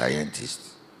 5G scientist.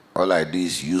 All I do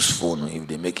is use phone if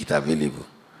they make it available.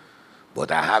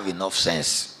 But I have enough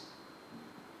sense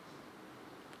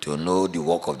to know the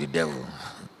work of the devil,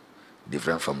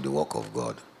 different from the work of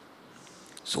God.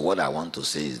 So what I want to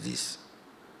say is this.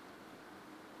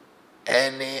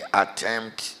 Any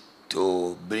attempt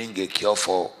to bring a cure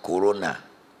for corona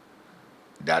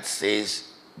that says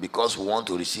because we want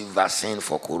to receive vaccine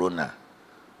for corona,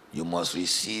 you must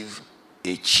receive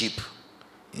a chip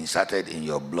inserted in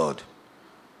your blood,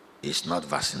 is not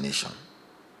vaccination.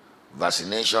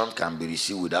 Vaccination can be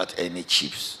received without any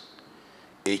chips.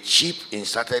 A chip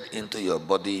inserted into your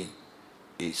body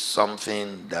is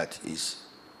something that is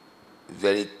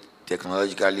very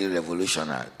technologically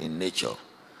revolutionary in nature,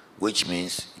 which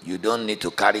means you don't need to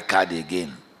carry card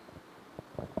again.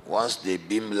 Once they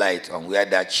beam light on where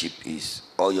that chip is,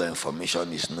 all your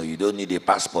information is known. You don't need a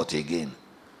passport again.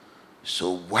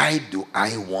 So why do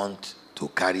I want to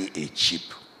carry a chip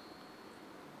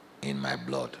in my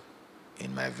blood,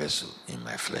 in my vessel, in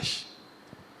my flesh?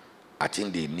 I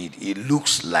think they need, it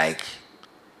looks like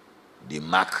the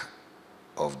mark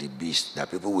of the beast that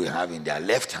people will have in their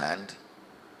left hand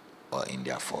or in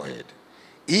their forehead.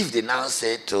 If they now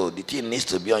say the thing needs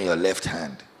to be on your left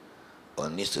hand or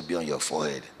needs to be on your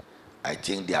forehead, I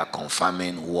think they are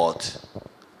confirming what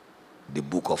the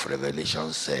book of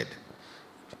Revelation said.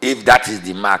 If that is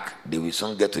the mark, they will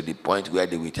soon get to the point where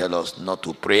they will tell us not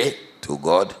to pray to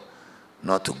God,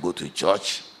 not to go to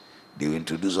church. They will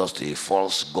introduce us to a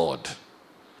false God.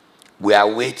 We are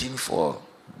waiting for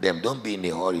them. Don't be in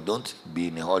a hurry. Don't be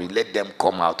in a hurry. Let them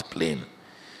come out plain.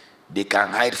 They can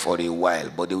hide for a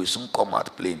while, but they will soon come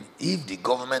out plain. If the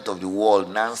government of the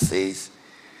world now says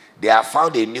they have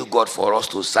found a new God for us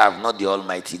to serve, not the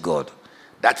Almighty God,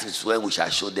 that is when we shall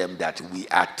show them that we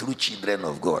are true children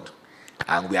of God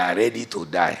and we are ready to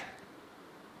die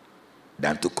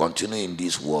than to continue in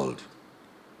this world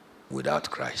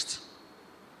without Christ.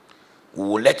 We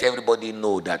will let everybody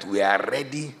know that we are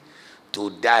ready to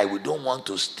die. We don't want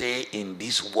to stay in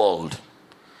this world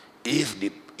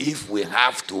if we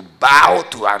have to bow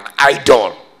to an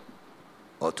idol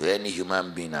or to any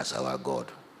human being as our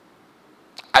God.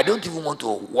 I don't even want to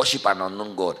worship an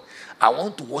unknown God. I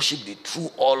want to worship the true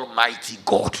Almighty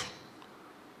God.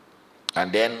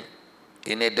 And then,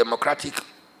 in a democratic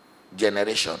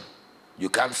generation, you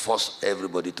can't force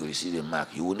everybody to receive a mark.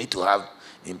 You will need to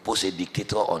impose a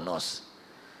dictator on us.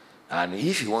 And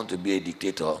if you want to be a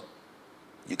dictator,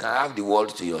 you can have the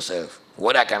world to yourself.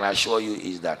 What I can assure you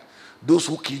is that those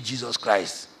who killed Jesus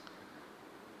Christ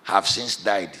have since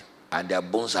died, and their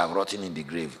bones have rotten in the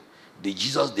grave. The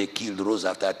Jesus they killed rose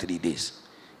after 3 days.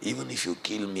 Even if you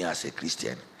kill me as a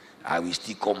Christian, I will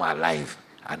still come alive,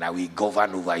 and I will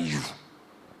govern over you.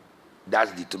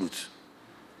 That's the truth.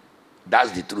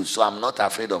 That's the truth. So I'm not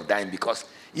afraid of dying, because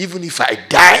even if I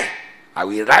die, I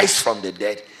will rise from the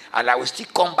dead, and I will still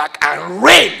come back and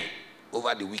reign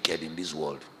over the wicked in this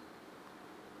world.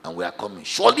 And we are coming.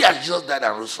 Surely as Jesus died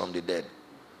and rose from the dead,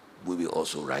 we will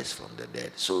also rise from the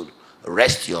dead. So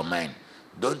rest your mind.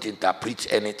 Don't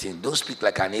interpret anything. Don't speak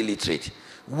like an illiterate.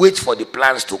 Wait for the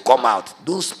plans to come out.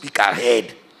 Don't speak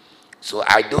ahead. So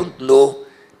I don't know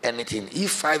anything.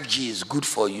 If 5G is good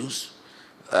for use,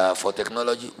 for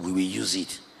technology, we will use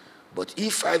it. But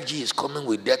if 5G is coming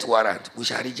with death warrant, we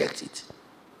shall reject it.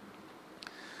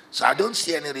 So I don't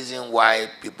see any reason why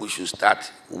people should start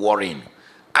worrying.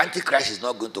 Antichrist is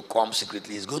not going to come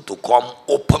secretly. He's going to come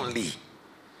openly.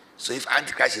 So if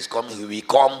Antichrist is coming, he will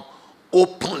come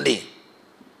openly.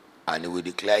 And he will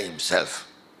declare himself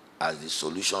as the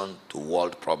solution to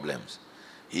world problems.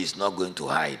 He is not going to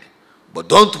hide. But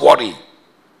don't worry.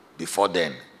 Before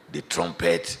then, the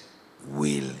trumpet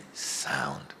will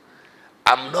sound.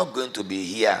 I'm not going to be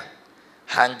here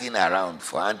hanging around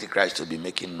for Antichrist to be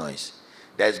making noise.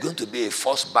 There's going to be a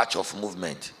first batch of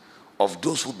movement of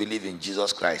those who believe in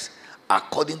Jesus Christ,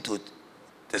 according to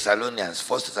Thessalonians,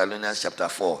 1 Thessalonians chapter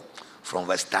 4, from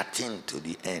verse 13 to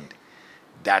the end,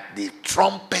 that the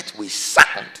trumpet will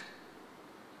sound.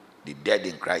 The dead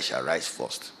in Christ shall rise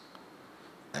first,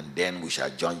 and then we shall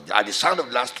join. At the sound of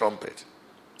the last trumpet,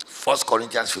 1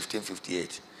 Corinthians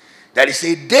 15:58, there is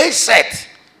a day set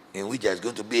in which there is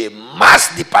going to be a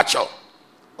mass departure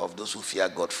of those who fear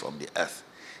God from the earth.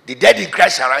 The dead in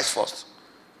Christ shall rise first.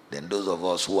 Then those of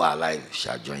us who are alive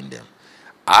shall join them.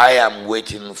 I am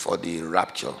waiting for the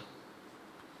rapture.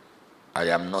 I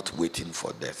am not waiting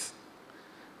for death.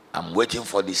 I'm waiting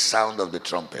for the sound of the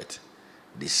trumpet.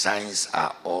 The signs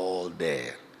are all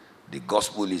there. The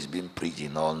gospel is being preached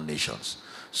in all nations.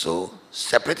 So,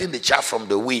 separating the chaff from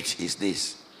the wheat is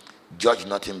this: judge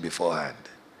nothing beforehand.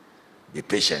 Be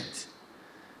patient.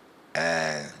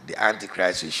 The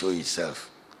Antichrist will show itself.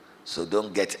 So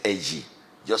don't get edgy.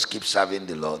 Just keep serving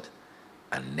the Lord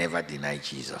and never deny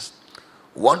Jesus.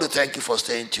 Want to thank you for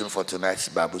staying tuned for tonight's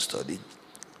Bible study.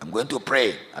 I'm going to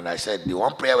pray. And I said the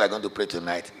one prayer we're going to pray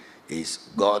tonight is,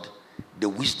 God, the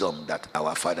wisdom that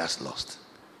our fathers lost,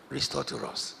 restore to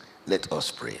us. Let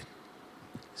us pray.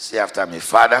 Say after me: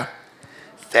 Father,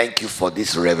 thank you for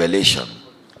this revelation.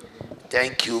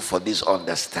 Thank you for this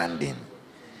understanding.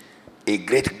 A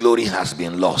great glory has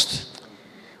been lost.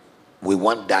 We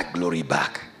want that glory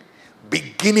back.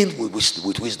 Beginning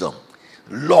with wisdom.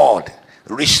 Lord,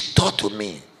 restore to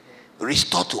me,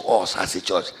 restore to us as a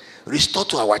church, restore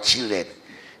to our children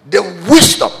the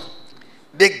wisdom,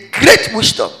 the great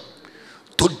wisdom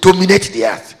to dominate the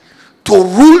earth, to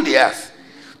rule the earth,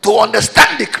 to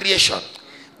understand the creation,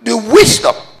 the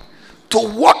wisdom to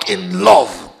walk in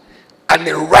love and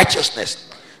in righteousness,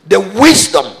 the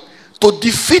wisdom to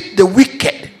defeat the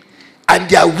wicked and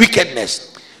their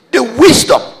wickedness, the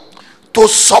wisdom to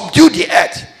subdue the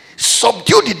earth,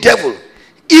 subdue the devil,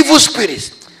 evil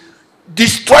spirits,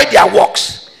 destroy their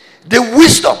works, the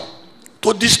wisdom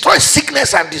to destroy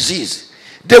sickness and disease,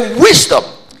 the wisdom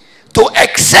to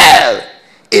excel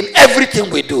in everything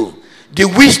we do, the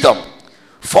wisdom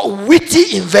for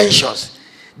witty inventions,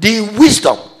 the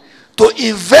wisdom to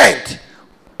invent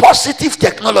positive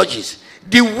technologies,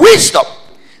 the wisdom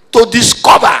to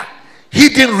discover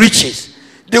hidden riches,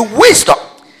 the wisdom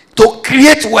to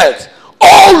create wealth.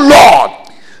 Oh Lord,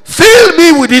 fill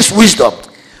me with this wisdom.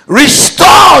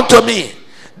 Restore to me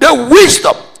the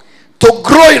wisdom to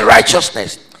grow in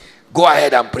righteousness. Go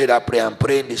ahead and pray that prayer, and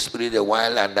pray in the spirit a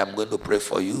while, and I'm going to pray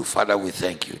for you. Father, we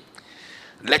thank you.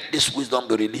 Let this wisdom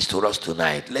be released to us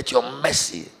tonight. Let your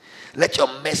mercy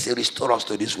restore us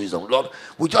to this wisdom. Lord,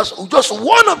 we just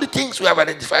one of the things we have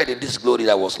identified in this glory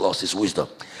that was lost is wisdom.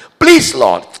 Please,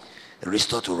 Lord,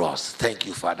 restore to us. Thank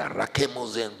you, Father.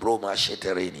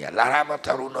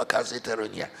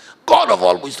 God of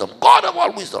all wisdom, God of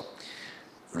all wisdom,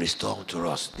 restore to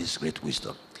us this great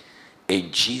wisdom.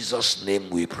 In Jesus' name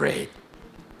we pray.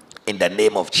 In the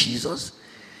name of Jesus,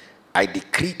 I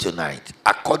decree tonight,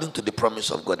 according to the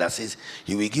promise of God that says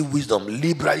he will give wisdom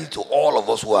liberally to all of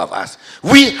us who have asked.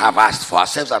 We have asked for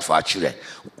ourselves and for our children.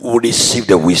 We receive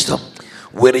the wisdom.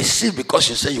 We receive because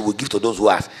you say you will give to those who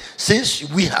ask. Since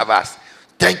we have asked,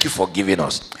 thank you for giving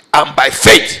us. And by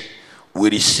faith, we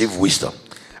receive wisdom.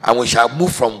 And we shall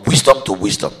move from wisdom to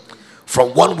wisdom.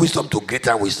 From one wisdom to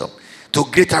greater wisdom. To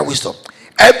greater wisdom.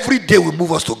 Every day will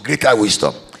move us to greater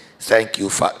wisdom. Thank you,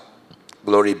 Father.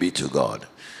 Glory be to God.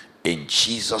 In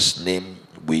Jesus' name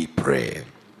we pray.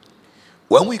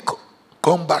 When we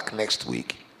come back next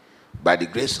week, by the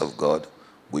grace of God,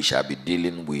 we shall be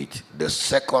dealing with the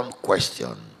second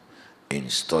question in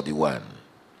study 1,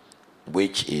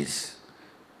 which is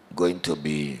going to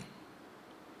be,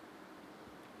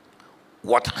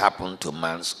 what happened to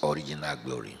man's original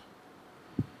glory?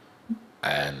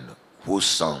 And whose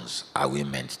sons are we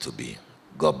meant to be?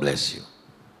 God bless you.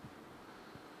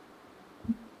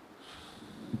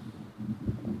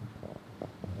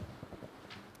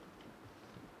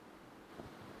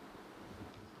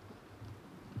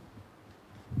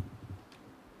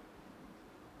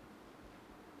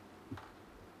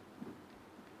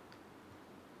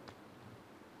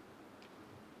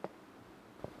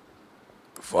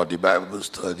 For the Bible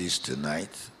studies tonight,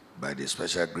 by the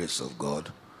special grace of God,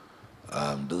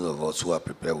 those of us who are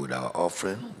prepared with our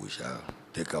offering, we shall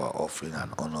take our offering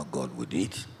and honor God with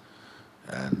it.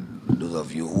 And those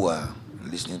of you who are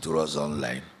listening to us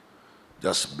online,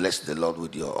 just bless the Lord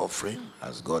with your offering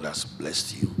as God has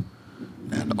blessed you.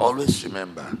 And always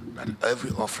remember that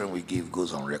every offering we give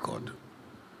goes on record.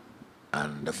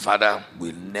 And the Father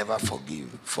will never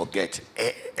forget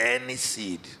any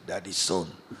seed that is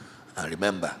sown. And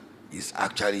remember, it's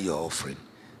actually your offering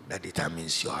that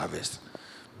determines your harvest.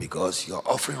 Because your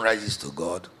offering rises to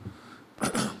God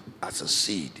as a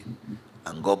seed.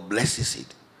 And God blesses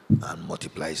it and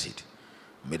multiplies it.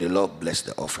 May the Lord bless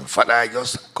the offering. Father, I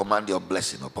just command your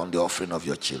blessing upon the offering of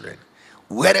your children.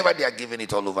 Wherever they are giving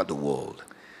it all over the world,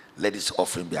 let this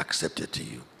offering be accepted to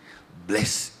you.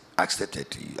 Bless, accepted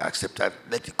to you. Accepted,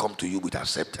 let it come to you with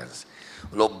acceptance.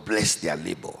 Lord, bless their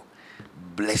labor.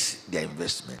 Bless their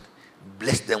investment.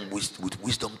 Bless them with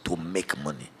wisdom to make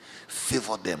money.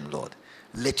 Favor them, Lord.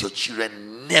 Let your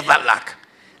children never lack.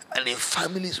 And in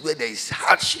families where there is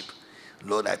hardship,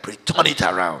 Lord, I pray, turn it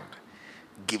around.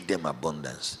 Give them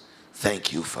abundance.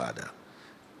 Thank you, Father.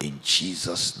 In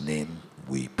Jesus' name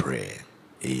we pray.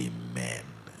 Amen.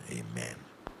 Amen.